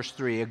 1, verse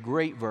 3, a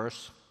great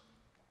verse.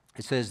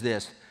 It says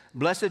this,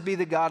 blessed be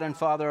the God and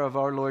Father of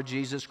our Lord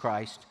Jesus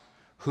Christ,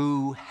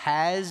 who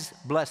has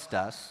blessed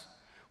us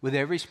with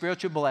every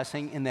spiritual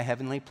blessing in the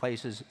heavenly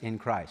places in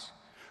Christ.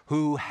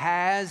 Who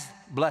has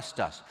blessed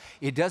us.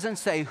 It doesn't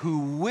say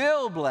who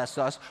will bless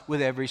us with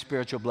every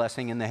spiritual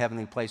blessing in the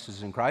heavenly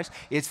places in Christ.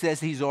 It says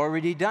he's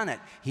already done it.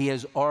 He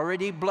has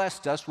already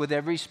blessed us with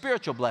every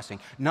spiritual blessing.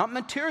 Not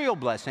material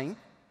blessing,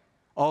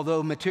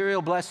 although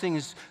material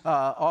blessings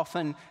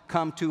often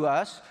come to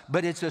us,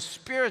 but it's a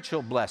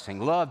spiritual blessing.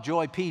 Love,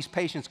 joy, peace,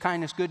 patience,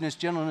 kindness, goodness,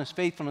 gentleness,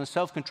 faithfulness,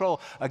 self-control.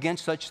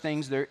 Against such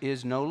things there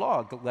is no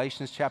law.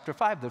 Galatians chapter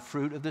 5, the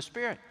fruit of the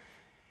Spirit.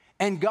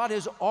 And God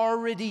has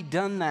already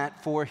done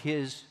that for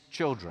his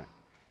children.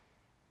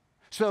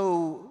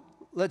 So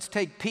let's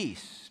take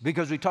peace,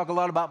 because we talk a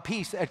lot about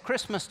peace at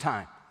Christmas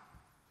time.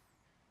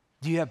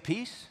 Do you have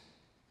peace?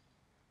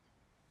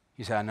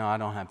 You say, no, I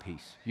don't have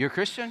peace. You're a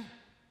Christian?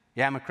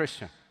 Yeah, I'm a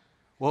Christian.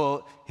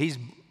 Well, he's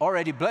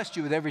already blessed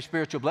you with every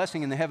spiritual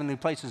blessing in the heavenly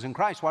places in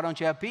Christ. Why don't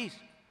you have peace?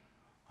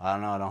 I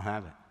don't know, I don't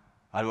have it.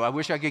 I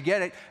wish I could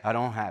get it. I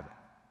don't have it.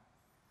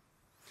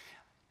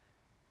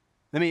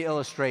 Let me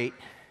illustrate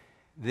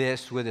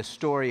this with a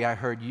story I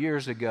heard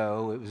years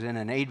ago. It was in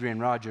an Adrian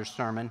Rogers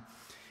sermon.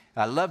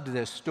 I loved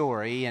this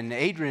story, and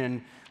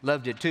Adrian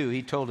loved it too.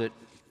 He told it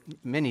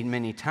many,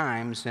 many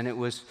times, and it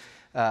was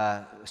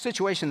a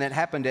situation that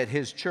happened at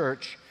his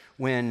church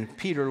when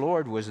Peter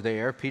Lord was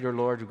there. Peter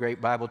Lord, a great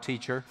Bible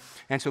teacher.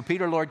 And so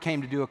Peter Lord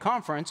came to do a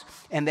conference,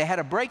 and they had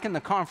a break in the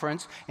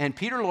conference, and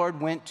Peter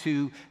Lord went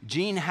to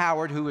Gene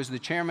Howard, who was the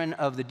chairman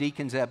of the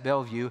deacons at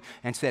Bellevue,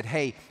 and said,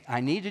 hey, I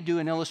need to do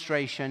an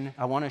illustration.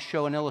 I want to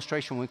show an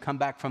illustration when we come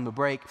back from the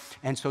break.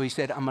 And so he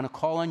said, I'm going to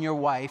call on your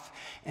wife.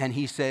 And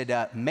he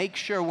said, make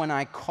sure when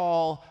I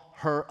call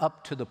her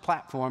up to the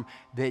platform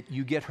that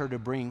you get her to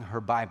bring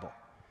her Bible.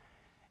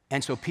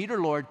 And so Peter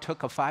Lord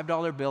took a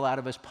 $5 bill out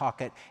of his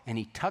pocket and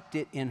he tucked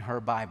it in her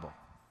Bible.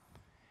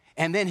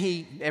 And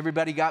then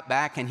everybody got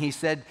back, and he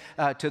said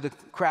to the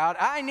crowd,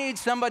 I need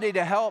somebody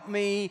to help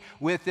me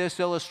with this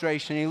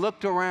illustration. He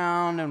looked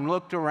around,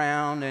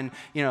 and,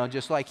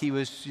 just like he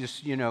was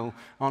just, on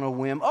a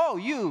whim. Oh,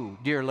 you,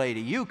 dear lady,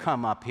 you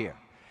come up here.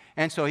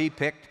 And so he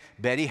picked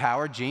Betty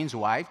Howard, Jean's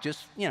wife,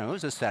 just, it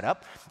was a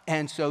setup.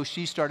 And so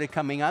she started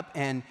coming up,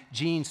 and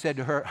Jean said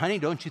to her, honey,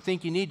 don't you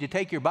think you need to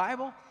take your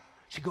Bible?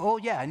 She goes, oh,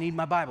 yeah, I need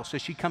my Bible. So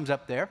she comes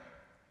up there.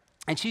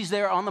 And she's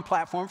there on the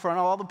platform in front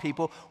of all the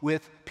people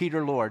with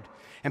Peter Lord.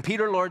 And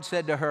Peter Lord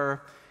said to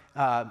her,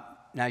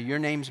 now your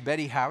name's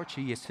Betty Howard?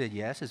 She said,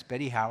 yes, it's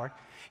Betty Howard.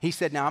 He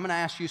said, now I'm going to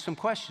ask you some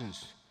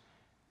questions.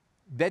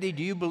 Betty,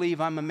 do you believe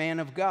I'm a man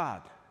of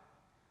God?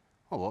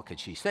 Well, what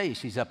could she say?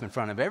 She's up in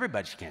front of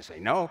everybody. She can't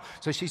say no.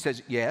 So she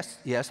says,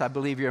 yes, I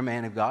believe you're a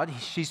man of God.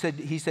 He said,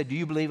 do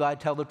you believe I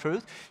tell the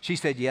truth? She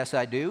said, yes,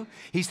 I do.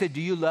 He said, do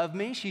you love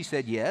me? She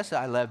said, yes,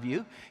 I love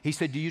you. He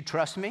said, do you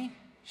trust me?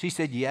 She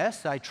said,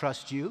 yes, I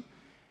trust you.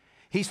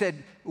 He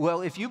said, well,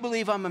 if you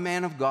believe I'm a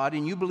man of God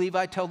and you believe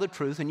I tell the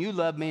truth and you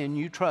love me and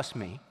you trust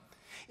me,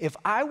 if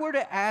I were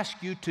to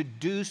ask you to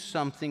do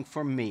something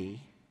for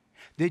me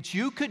that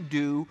you could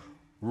do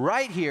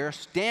right here,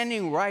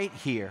 standing right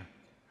here,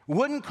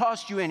 wouldn't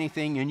cost you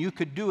anything and you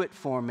could do it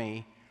for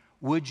me,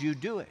 would you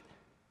do it?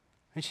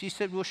 And she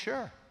said, well,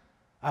 sure,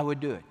 I would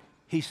do it.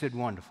 He said,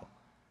 wonderful.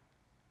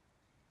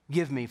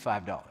 Give me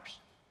 $5.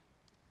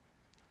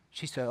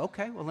 She said,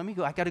 okay, well, let me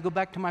go. I got to go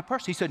back to my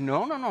purse. He said,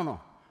 no.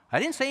 I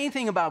didn't say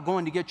anything about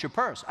going to get your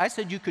purse. I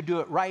said you could do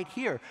it right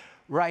here,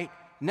 right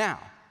now.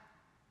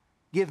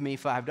 Give me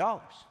 $5.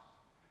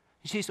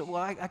 She said,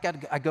 well, I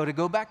got to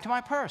go back to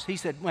my purse. He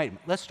said, wait a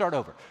minute, let's start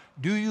over.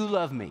 Do you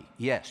love me?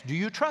 Yes. Do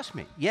you trust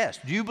me? Yes.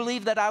 Do you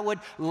believe that I would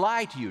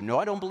lie to you? No,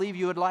 I don't believe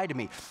you would lie to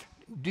me.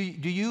 Do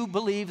you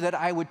believe that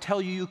I would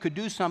tell you could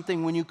do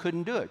something when you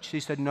couldn't do it? She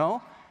said,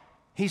 no.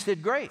 He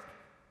said, great.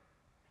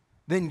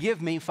 Then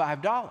give me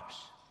 $5.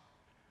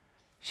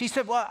 She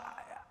said, well,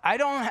 I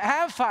don't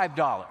have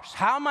 $5.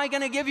 How am I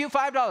going to give you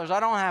 $5? I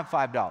don't have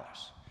 $5.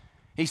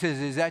 He says,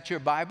 is that your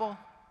Bible?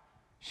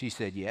 She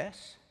said,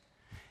 yes.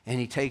 And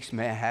he takes,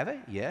 may I have it?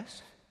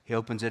 Yes. He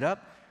opens it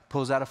up,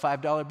 pulls out a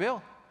 $5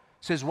 bill,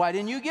 says, why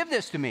didn't you give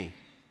this to me?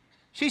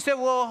 She said,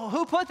 well,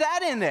 who put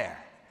that in there?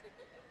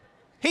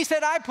 He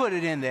said, I put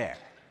it in there.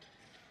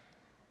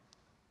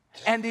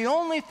 And the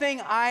only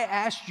thing I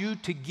asked you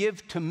to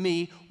give to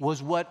me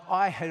was what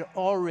I had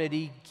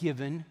already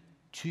given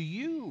to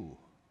you.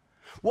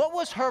 What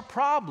was her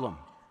problem?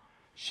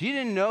 She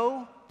didn't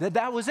know that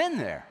that was in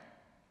there.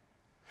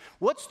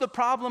 What's the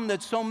problem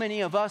that so many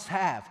of us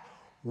have?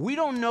 We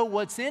don't know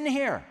what's in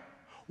here.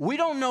 We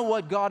don't know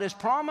what God has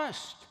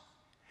promised.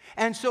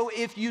 And so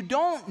if you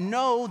don't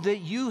know that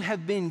you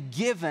have been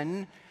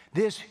given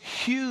this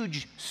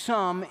huge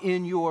sum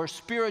in your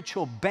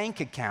spiritual bank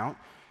account,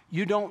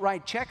 you don't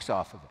write checks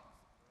off of it.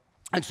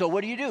 And so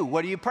what do?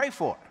 What do you pray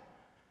for?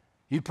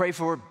 You pray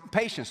for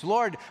patience.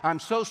 Lord, I'm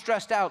so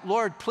stressed out.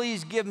 Lord,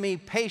 please give me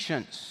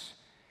patience.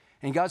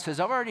 And God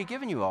says, I've already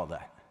given you all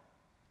that.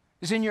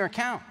 It's in your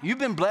account. You've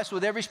been blessed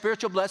with every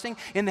spiritual blessing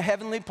in the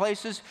heavenly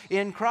places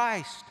in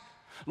Christ.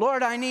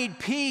 Lord, I need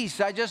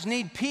peace. I just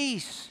need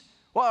peace.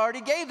 Well, I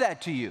already gave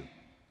that to you.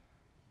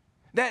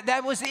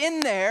 That was in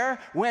there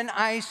when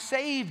I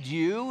saved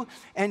you.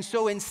 And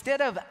so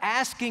instead of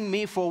asking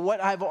me for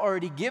what I've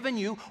already given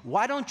you,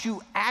 why don't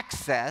you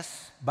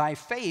access by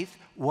faith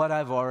what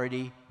I've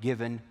already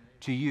given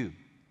to you?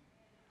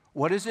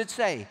 What does it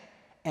say?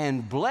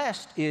 And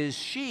blessed is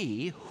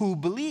she who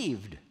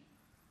believed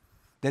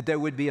that there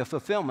would be a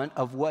fulfillment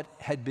of what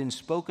had been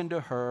spoken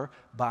to her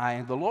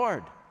by the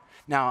Lord.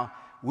 Now,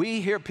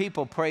 we hear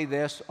people pray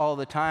this all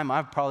the time.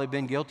 I've probably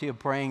been guilty of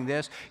praying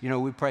this.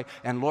 We pray,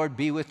 and Lord,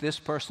 be with this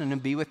person,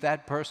 and be with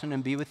that person,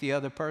 and be with the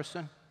other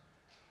person.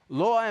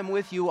 Lo, I am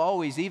with you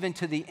always, even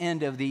to the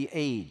end of the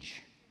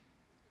age.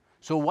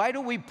 So why do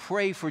we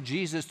pray for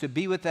Jesus to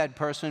be with that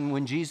person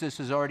when Jesus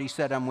has already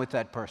said, I'm with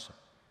that person?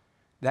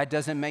 That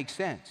doesn't make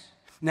sense.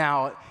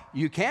 Now,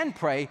 you can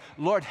pray,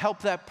 Lord, help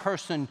that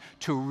person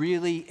to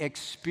really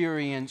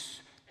experience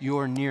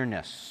your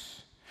nearness,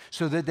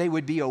 so that they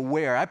would be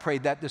aware. I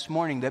prayed that this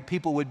morning, that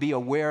people would be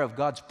aware of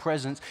God's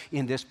presence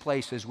in this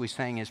place as we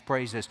sang his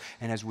praises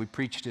and as we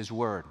preached his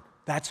word.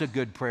 That's a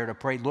good prayer to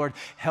pray. Lord,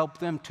 help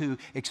them to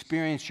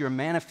experience your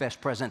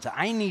manifest presence.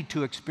 I need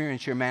to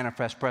experience your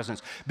manifest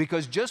presence,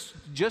 because just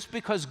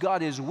because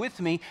God is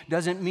with me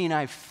doesn't mean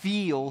I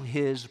feel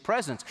his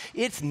presence.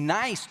 It's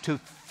nice to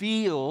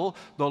feel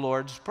the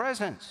Lord's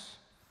presence.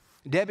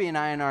 Debbie and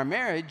I, in our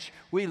marriage,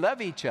 we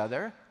love each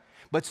other,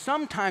 but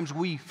sometimes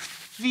we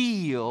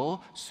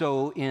feel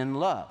so in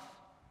love.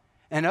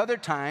 And other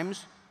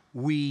times,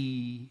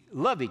 we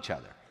love each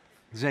other.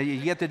 So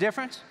you get the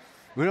difference?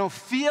 We don't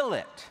feel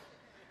it,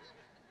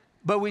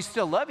 but we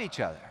still love each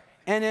other.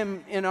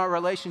 And in our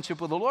relationship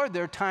with the Lord,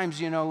 there are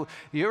times,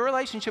 your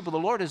relationship with the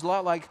Lord is a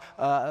lot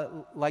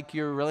like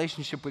your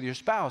relationship with your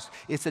spouse.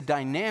 It's a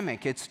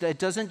dynamic.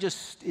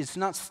 It's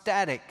not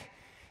static.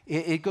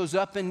 It goes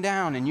up and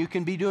down, and you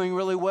can be doing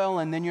really well,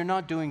 and then you're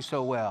not doing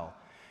so well.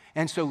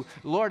 And so,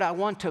 Lord, I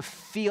want to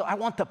feel, I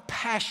want the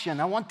passion,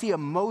 I want the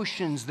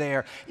emotions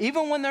there.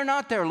 Even when they're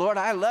not there, Lord,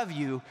 I love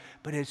you,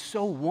 but it's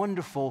so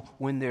wonderful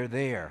when they're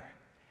there.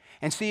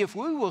 And see, if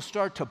we will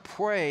start to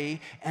pray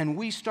and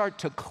we start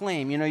to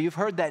claim, you know, you've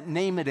heard that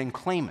name it and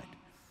claim it.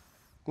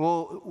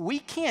 Well, we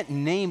can't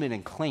name it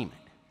and claim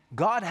it.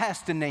 God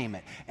has to name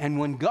it. And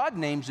when God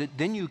names it,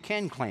 then you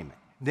can claim it.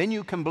 Then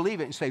you can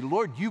believe it and say,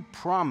 Lord, you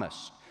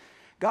promised.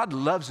 God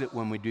loves it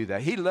when we do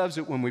that. He loves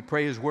it when we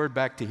pray His word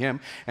back to Him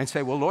and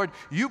say, well, Lord,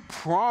 you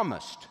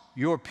promised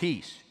your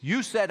peace.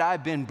 You said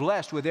I've been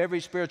blessed with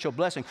every spiritual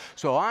blessing.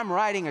 So I'm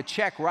writing a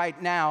check right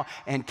now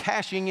and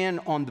cashing in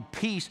on the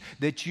peace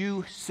that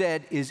you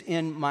said is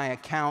in my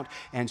account.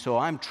 And so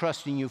I'm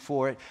trusting you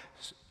for it.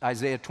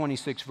 Isaiah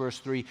 26, verse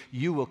 3,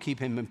 you will keep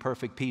him in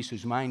perfect peace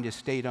whose mind is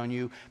stayed on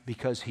you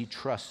because he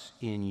trusts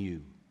in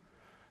you.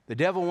 The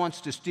devil wants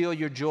to steal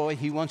your joy.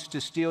 He wants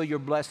to steal your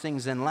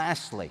blessings. And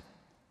lastly,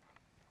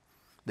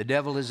 the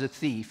devil is a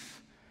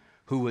thief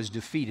who was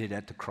defeated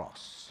at the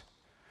cross.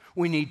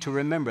 We need to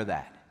remember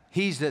that.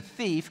 He's a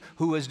thief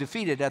who was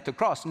defeated at the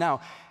cross.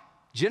 Now,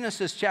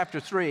 Genesis chapter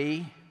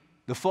 3,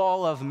 the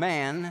fall of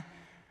man,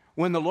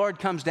 when the Lord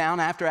comes down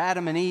after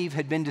Adam and Eve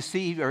had been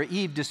deceived, or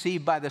Eve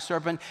deceived by the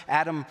serpent,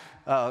 Adam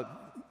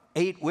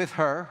ate with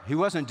her. He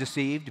wasn't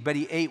deceived, but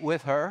he ate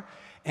with her,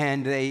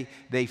 and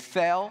they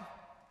fell.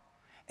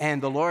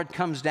 And the Lord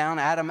comes down,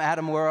 Adam,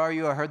 Adam, where are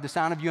you? I heard the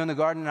sound of you in the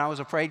garden, and I was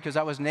afraid because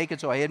I was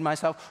naked, so I hid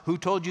myself. Who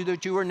told you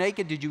that you were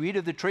naked? Did you eat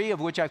of the tree of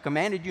which I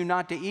commanded you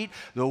not to eat?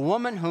 The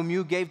woman whom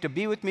you gave to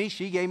be with me,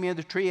 she gave me of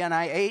the tree, and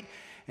I ate.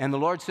 And the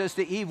Lord says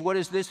to Eve, what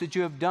is this that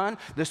you have done?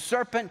 The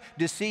serpent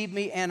deceived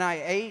me, and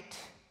I ate.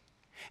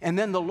 And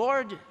then the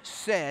Lord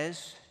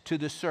says to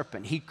the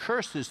serpent, he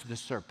curses the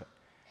serpent.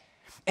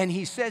 And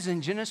he says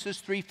in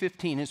Genesis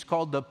 3:15, it's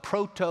called the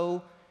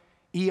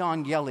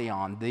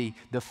proto-evangelion,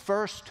 the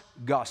first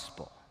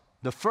gospel,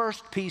 the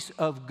first piece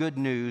of good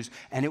news,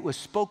 and it was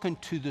spoken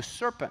to the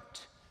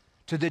serpent,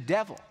 to the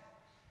devil.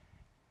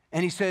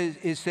 And it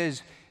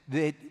says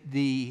that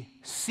the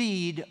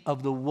seed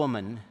of the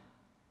woman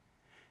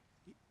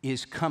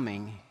is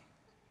coming,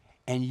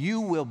 and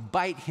you will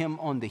bite him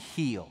on the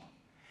heel,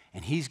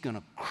 and he's going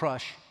to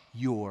crush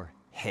your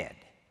head.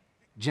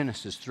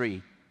 Genesis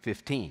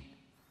 3:15.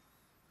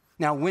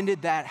 Now, when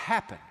did that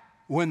happen?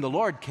 When the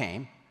Lord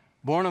came,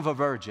 born of a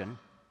virgin,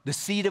 the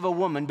seed of a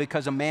woman,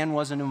 because a man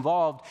wasn't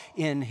involved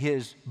in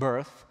his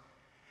birth,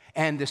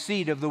 and the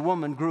seed of the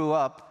woman grew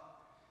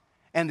up,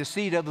 and the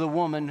seed of the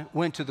woman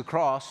went to the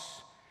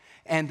cross,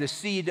 and the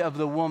seed of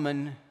the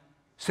woman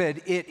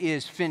said, it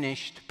is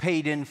finished,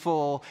 paid in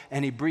full,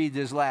 and he breathed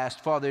his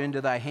last. Father,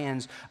 into thy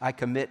hands I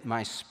commit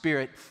my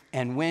spirit.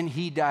 And when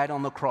he died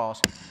on the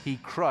cross, he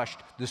crushed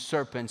the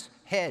serpent's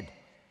head.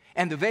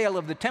 And the veil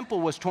of the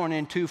temple was torn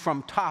in two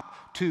from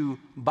top to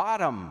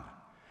bottom.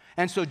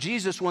 And so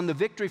Jesus won the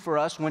victory for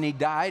us when he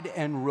died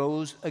and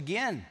rose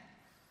again.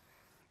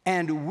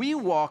 And we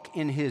walk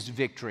in his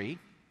victory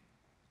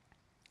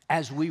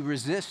as we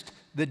resist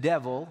the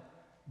devil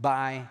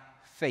by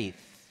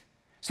faith.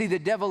 See, the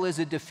devil is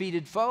a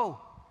defeated foe.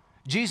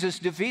 Jesus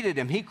defeated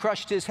him. He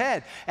crushed his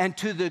head. And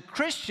to the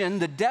Christian,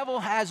 the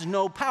devil has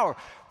no power.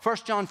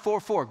 1 John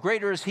 4:4,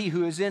 greater is he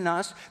who is in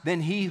us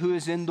than he who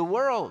is in the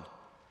world.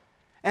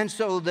 And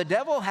so the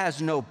devil has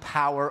no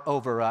power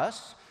over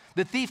us.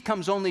 The thief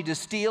comes only to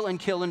steal and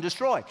kill and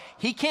destroy.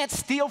 He can't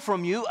steal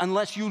from you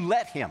unless you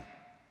let him.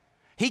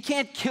 He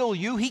can't kill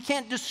you. He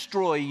can't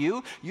destroy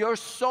you. Your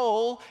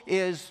soul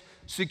is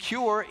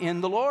secure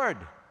in the Lord.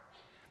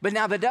 But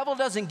now the devil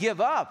doesn't give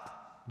up.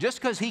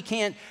 Just because he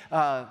can't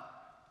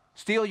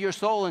steal your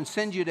soul and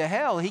send you to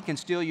hell, he can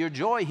steal your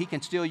joy, he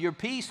can steal your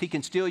peace, he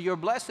can steal your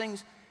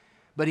blessings,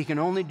 but he can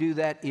only do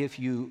that if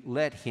you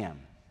let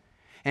him.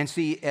 And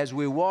see, as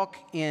we walk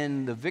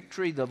in the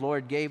victory the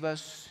Lord gave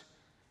us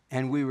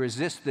and we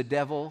resist the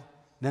devil,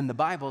 then the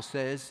Bible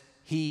says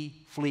he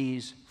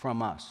flees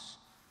from us.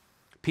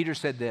 Peter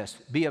said this,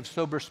 be of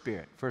sober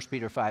spirit, 1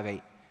 Peter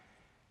 5:8.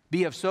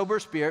 Be of sober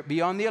spirit,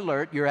 be on the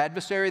alert. Your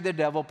adversary, the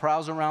devil,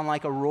 prowls around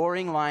like a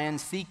roaring lion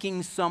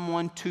seeking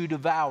someone to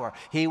devour.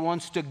 He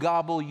wants to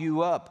gobble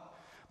you up.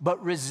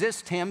 But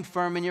resist him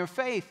firm in your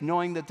faith,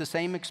 knowing that the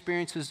same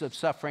experiences of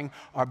suffering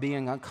are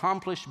being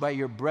accomplished by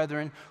your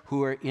brethren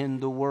who are in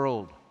the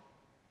world.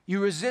 You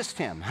resist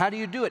him. How do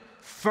you do it?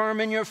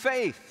 Firm in your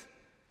faith.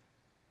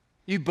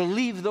 You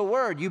believe the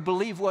word. You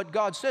believe what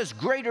God says.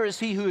 Greater is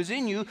he who is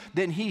in you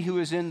than he who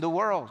is in the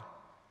world.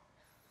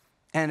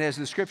 And as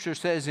the scripture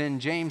says in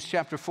James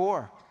chapter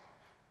 4,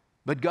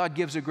 but God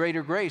gives a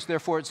greater grace.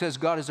 Therefore it says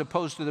God is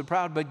opposed to the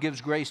proud, but gives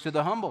grace to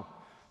the humble.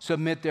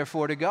 Submit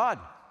therefore to God.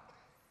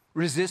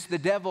 Resist the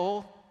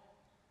devil,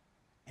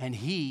 and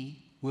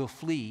he will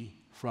flee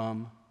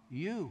from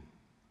you.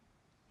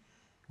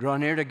 Draw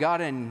near to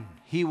God, and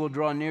he will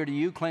draw near to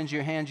you. Cleanse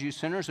your hands, you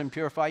sinners, and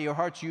purify your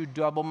hearts, you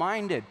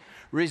double-minded.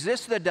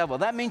 Resist the devil.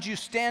 That means you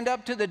stand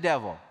up to the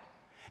devil.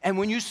 And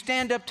when you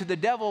stand up to the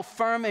devil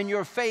firm in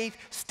your faith,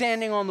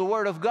 standing on the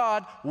word of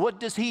God, what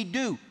does he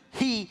do?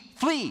 He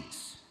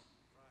flees.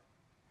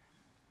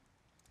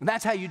 And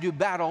that's how you do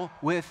battle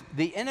with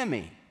the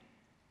enemy.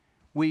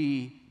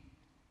 We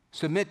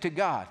submit to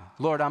God.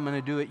 Lord, I'm going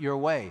to do it your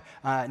way.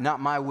 Not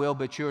my will,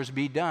 but yours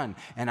be done.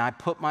 And I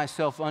put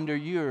myself under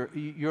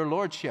your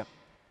lordship.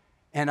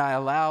 And I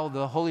allow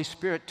the Holy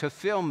Spirit to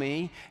fill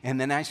me. And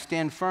then I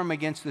stand firm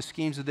against the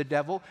schemes of the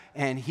devil.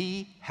 And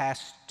he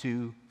has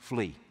to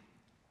flee.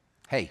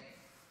 Hey,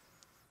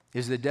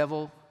 is the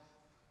devil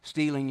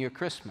stealing your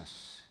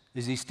Christmas?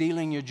 Is he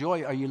stealing your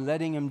joy? Are you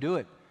letting him do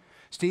it?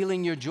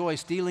 Stealing your joy,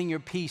 stealing your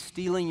peace,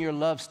 stealing your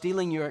love,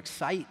 stealing your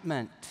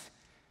excitement.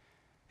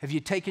 Have you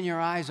taken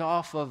your eyes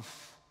off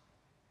of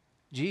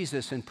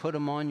Jesus and put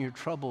them on your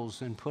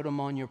troubles and put them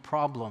on your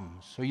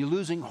problems? Are you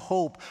losing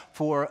hope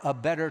for a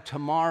better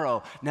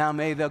tomorrow? Now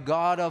may the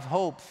God of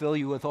hope fill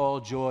you with all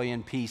joy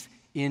and peace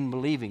in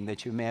believing,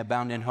 that you may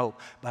abound in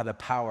hope by the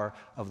power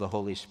of the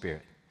Holy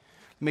Spirit.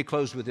 Let me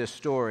close with this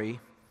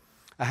story.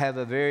 I have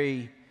a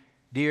very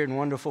dear and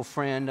wonderful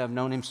friend. I've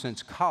known him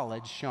since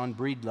college, Sean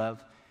Breedlove.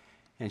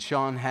 And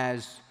Sean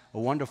has a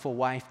wonderful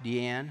wife,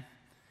 Deanne.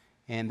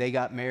 And they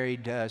got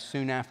married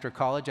soon after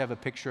college. I have a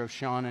picture of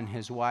Sean and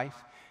his wife,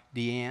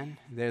 Deanne.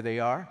 There they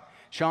are.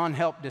 Sean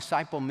helped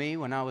disciple me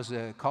when I was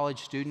a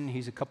college student.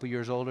 He's a couple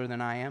years older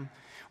than I am.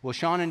 Well,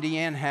 Sean and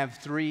Deanne have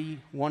 3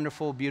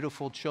 wonderful,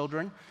 beautiful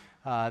children.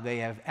 They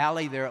have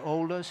Allie, their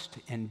oldest,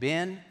 and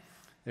Ben,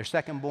 their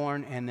second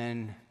born, and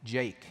then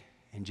Jake.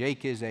 And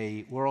Jake is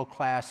a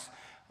world-class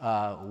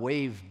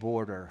wave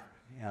boarder,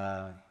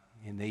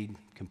 and they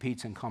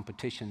competes in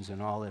competitions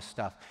and all this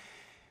stuff.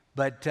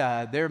 But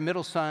their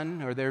middle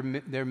son, or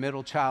their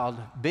middle child,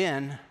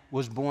 Ben,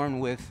 was born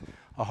with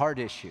a heart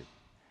issue.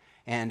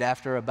 And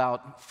after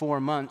about 4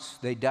 months,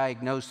 they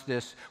diagnosed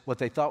this, what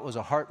they thought was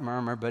a heart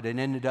murmur, but it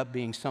ended up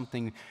being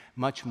something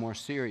much more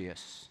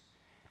serious.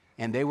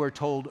 And they were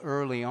told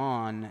early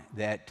on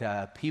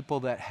that people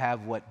that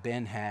have what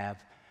Ben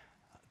have,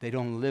 they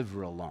don't live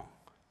real long.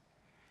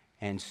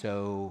 And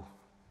so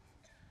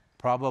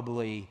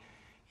probably,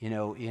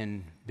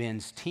 in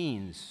Ben's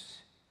teens,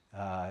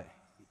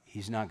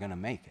 he's not going to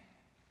make it.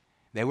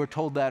 They were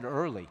told that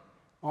early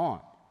on.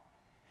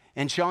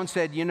 And Sean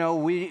said,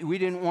 we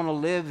didn't want to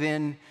live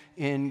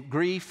in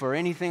grief or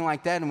anything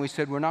like that. And we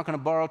said, we're not going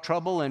to borrow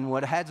trouble. And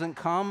what hasn't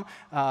come,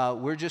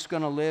 we're just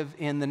going to live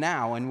in the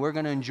now. And we're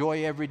going to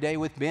enjoy every day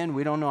with Ben.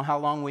 We don't know how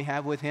long we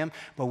have with him,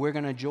 but we're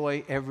going to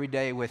enjoy every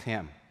day with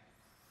him.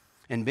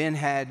 And Ben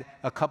had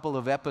a couple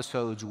of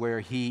episodes where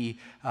he,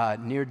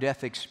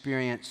 near-death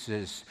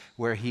experiences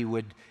where he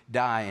would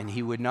die and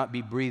he would not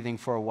be breathing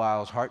for a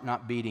while, his heart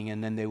not beating,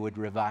 and then they would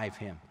revive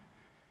him.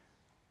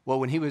 Well,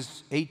 when he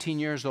was 18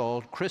 years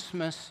old,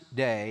 Christmas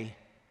Day,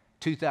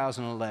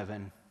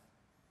 2011,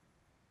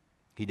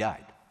 he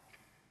died.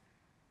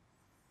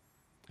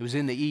 It was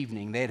in the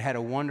evening. They had had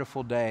a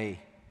wonderful day.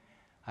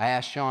 I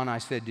asked Sean, I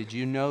said, did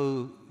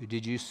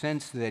you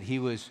sense that he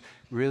was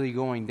really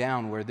going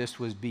down where this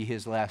would be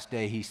his last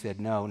day? He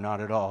said, no, not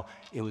at all.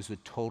 It was a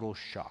total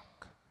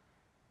shock.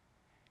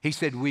 He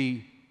said,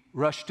 we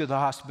rushed to the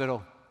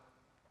hospital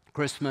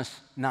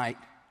Christmas night,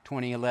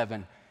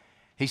 2011.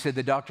 He said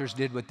the doctors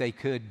did what they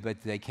could,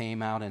 but they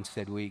came out and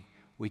said, we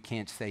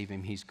can't save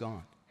him, he's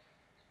gone.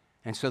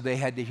 And so they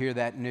had to hear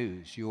that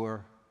news.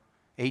 Your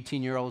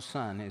 18-year-old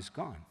son is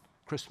gone,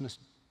 Christmas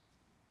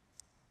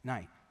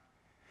night.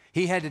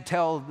 He had to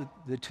tell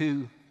the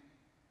 2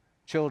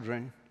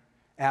 children,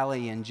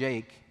 Allie and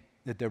Jake,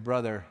 that their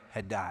brother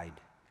had died.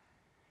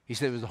 He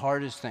said it was the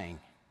hardest thing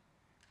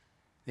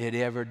they had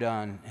ever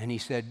done. And he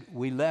said,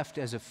 we left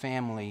as a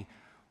family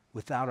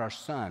without our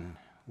son.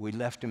 We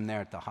left him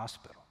there at the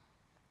hospital.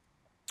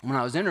 When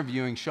I was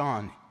interviewing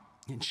Sean,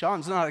 and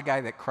Sean's not a guy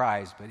that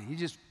cries, but he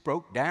just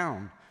broke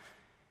down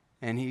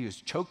and he was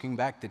choking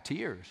back the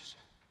tears.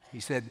 He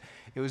said,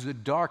 it was the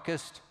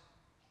darkest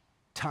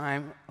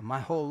time of my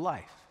whole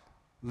life,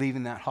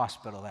 leaving that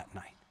hospital that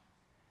night.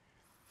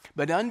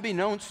 But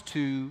unbeknownst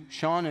to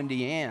Sean and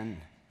Deanne,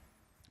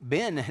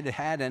 Ben had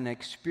had an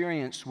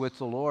experience with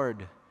the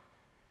Lord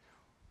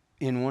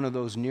in one of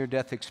those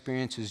near-death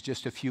experiences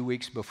just a few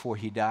weeks before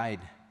he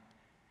died.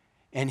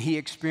 And he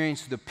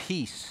experienced the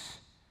peace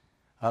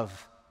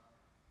of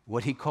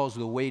what he calls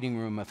the waiting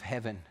room of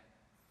heaven.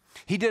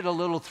 He did a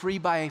little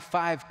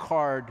 3x5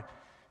 card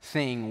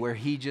thing where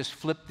he just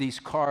flipped these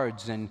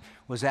cards and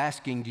was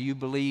asking, do you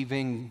believe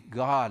in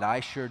God?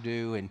 I sure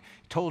do, and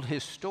told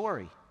his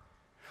story.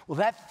 Well,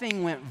 that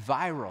thing went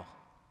viral.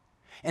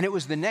 And it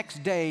was the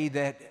next day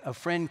that a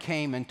friend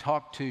came and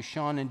talked to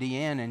Sean and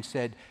Deanne and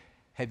said,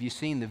 have you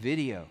seen the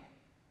video?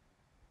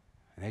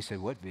 And they said,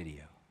 what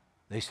video?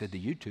 They said,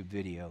 the YouTube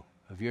video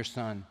of your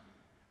son,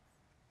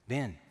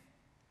 Ben.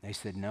 They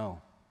said,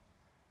 no.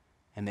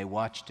 And they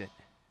watched it.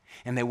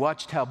 And they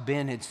watched how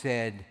Ben had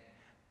said,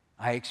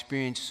 I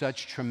experienced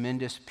such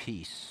tremendous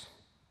peace.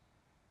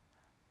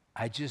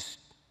 I just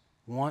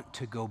want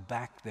to go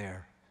back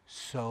there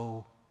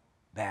so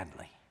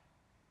badly.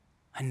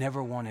 I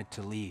never wanted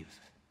to leave.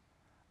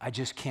 I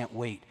just can't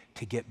wait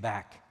to get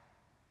back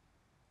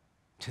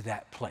to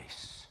that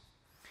place.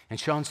 And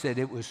Sean said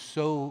it was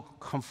so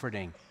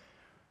comforting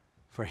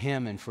for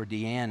him and for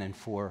Deanne and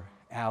for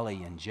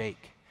Allie and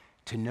Jake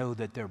to know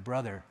that their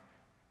brother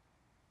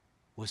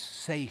was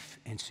safe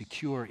and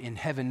secure in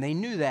heaven. They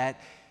knew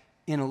that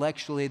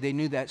intellectually, they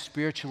knew that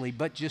spiritually,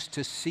 but just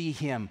to see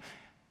him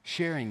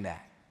sharing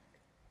that.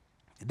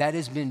 That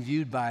has been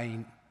viewed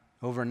by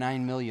over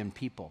 9 million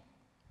people.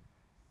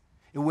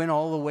 It went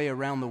all the way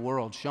around the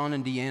world. Sean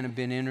and Deanne have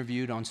been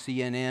interviewed on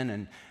CNN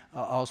and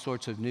all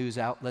sorts of news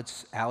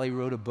outlets. Allie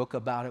wrote a book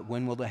about it,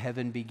 When Will the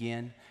Heaven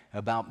Begin?,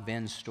 about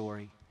Ben's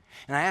story.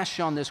 And I asked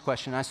Sean this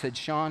question. I said,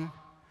 Sean,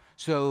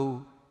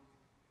 so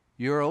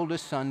your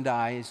oldest son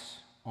dies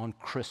on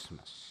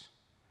Christmas.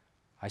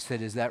 I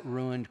said, has that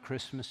ruined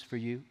Christmas for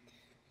you?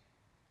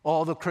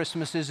 All the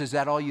Christmases, is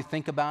that all you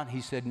think about? He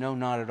said, no,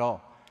 not at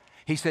all.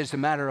 He said, it's a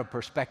matter of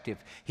perspective.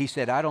 He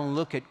said, I don't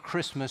look at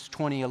Christmas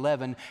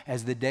 2011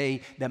 as the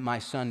day that my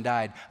son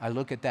died. I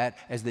look at that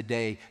as the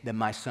day that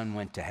my son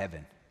went to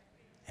heaven.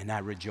 And I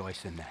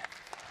rejoice in that.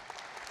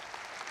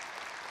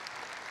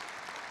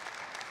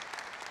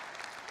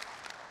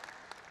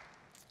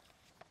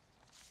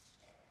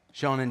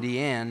 Sean and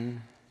Deanne,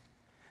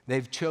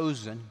 they've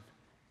chosen,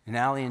 and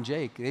Allie and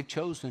Jake, they've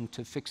chosen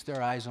to fix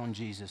their eyes on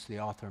Jesus, the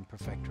author and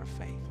perfecter of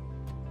faith.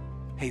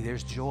 Hey,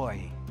 there's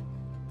joy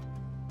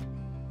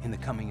in the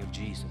coming of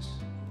Jesus.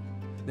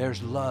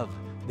 There's love,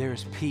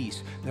 there's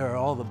peace. There are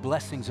all the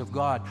blessings of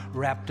God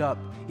wrapped up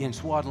in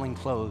swaddling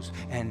clothes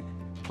and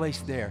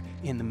placed there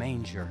in the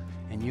manger.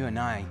 And you and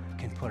I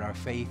can put our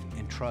faith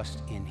and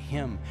trust in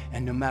him.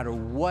 And no matter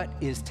what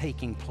is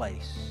taking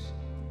place,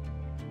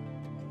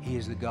 he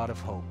is the God of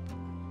hope.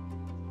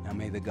 Now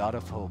may the God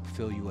of hope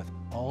fill you with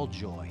all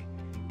joy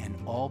and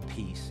all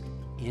peace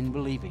in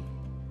believing,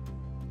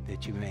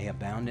 that you may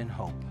abound in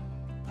hope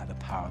by the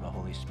power of the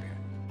Holy Spirit.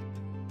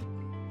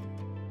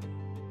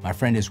 My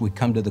friend, as we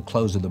come to the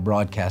close of the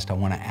broadcast, I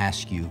want to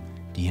ask you,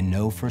 do you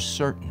know for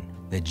certain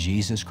that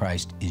Jesus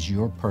Christ is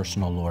your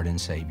personal Lord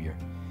and Savior?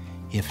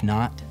 If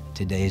not,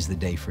 today is the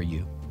day for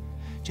you.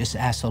 Just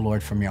ask the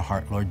Lord from your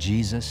heart, Lord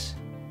Jesus,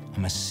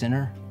 I'm a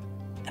sinner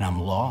and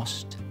I'm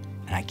lost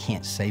and I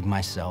can't save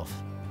myself,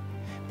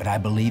 but I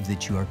believe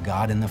that you are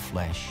God in the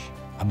flesh.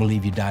 I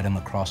believe you died on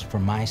the cross for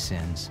my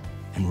sins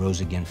and rose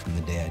again from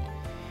the dead.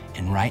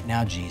 And right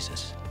now,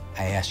 Jesus,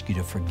 I ask you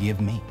to forgive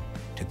me,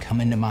 to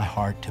come into my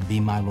heart, to be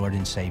my Lord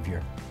and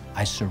Savior.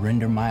 I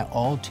surrender my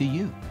all to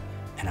you,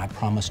 and I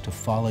promise to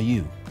follow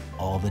you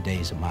all the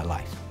days of my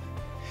life.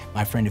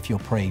 My friend, if you'll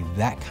pray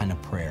that kind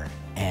of prayer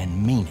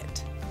and mean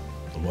it,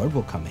 the Lord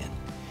will come in,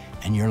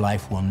 and your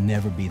life will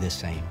never be the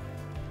same.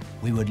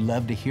 We would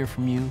love to hear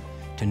from you,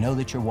 to know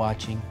that you're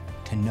watching,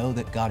 to know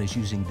that God is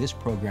using this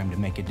program to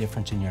make a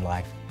difference in your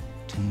life,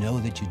 to know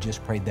that you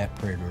just prayed that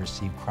prayer to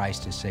receive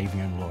Christ as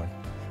Savior and Lord.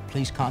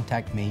 Please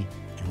contact me,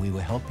 and we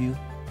will help you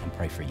and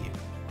pray for you.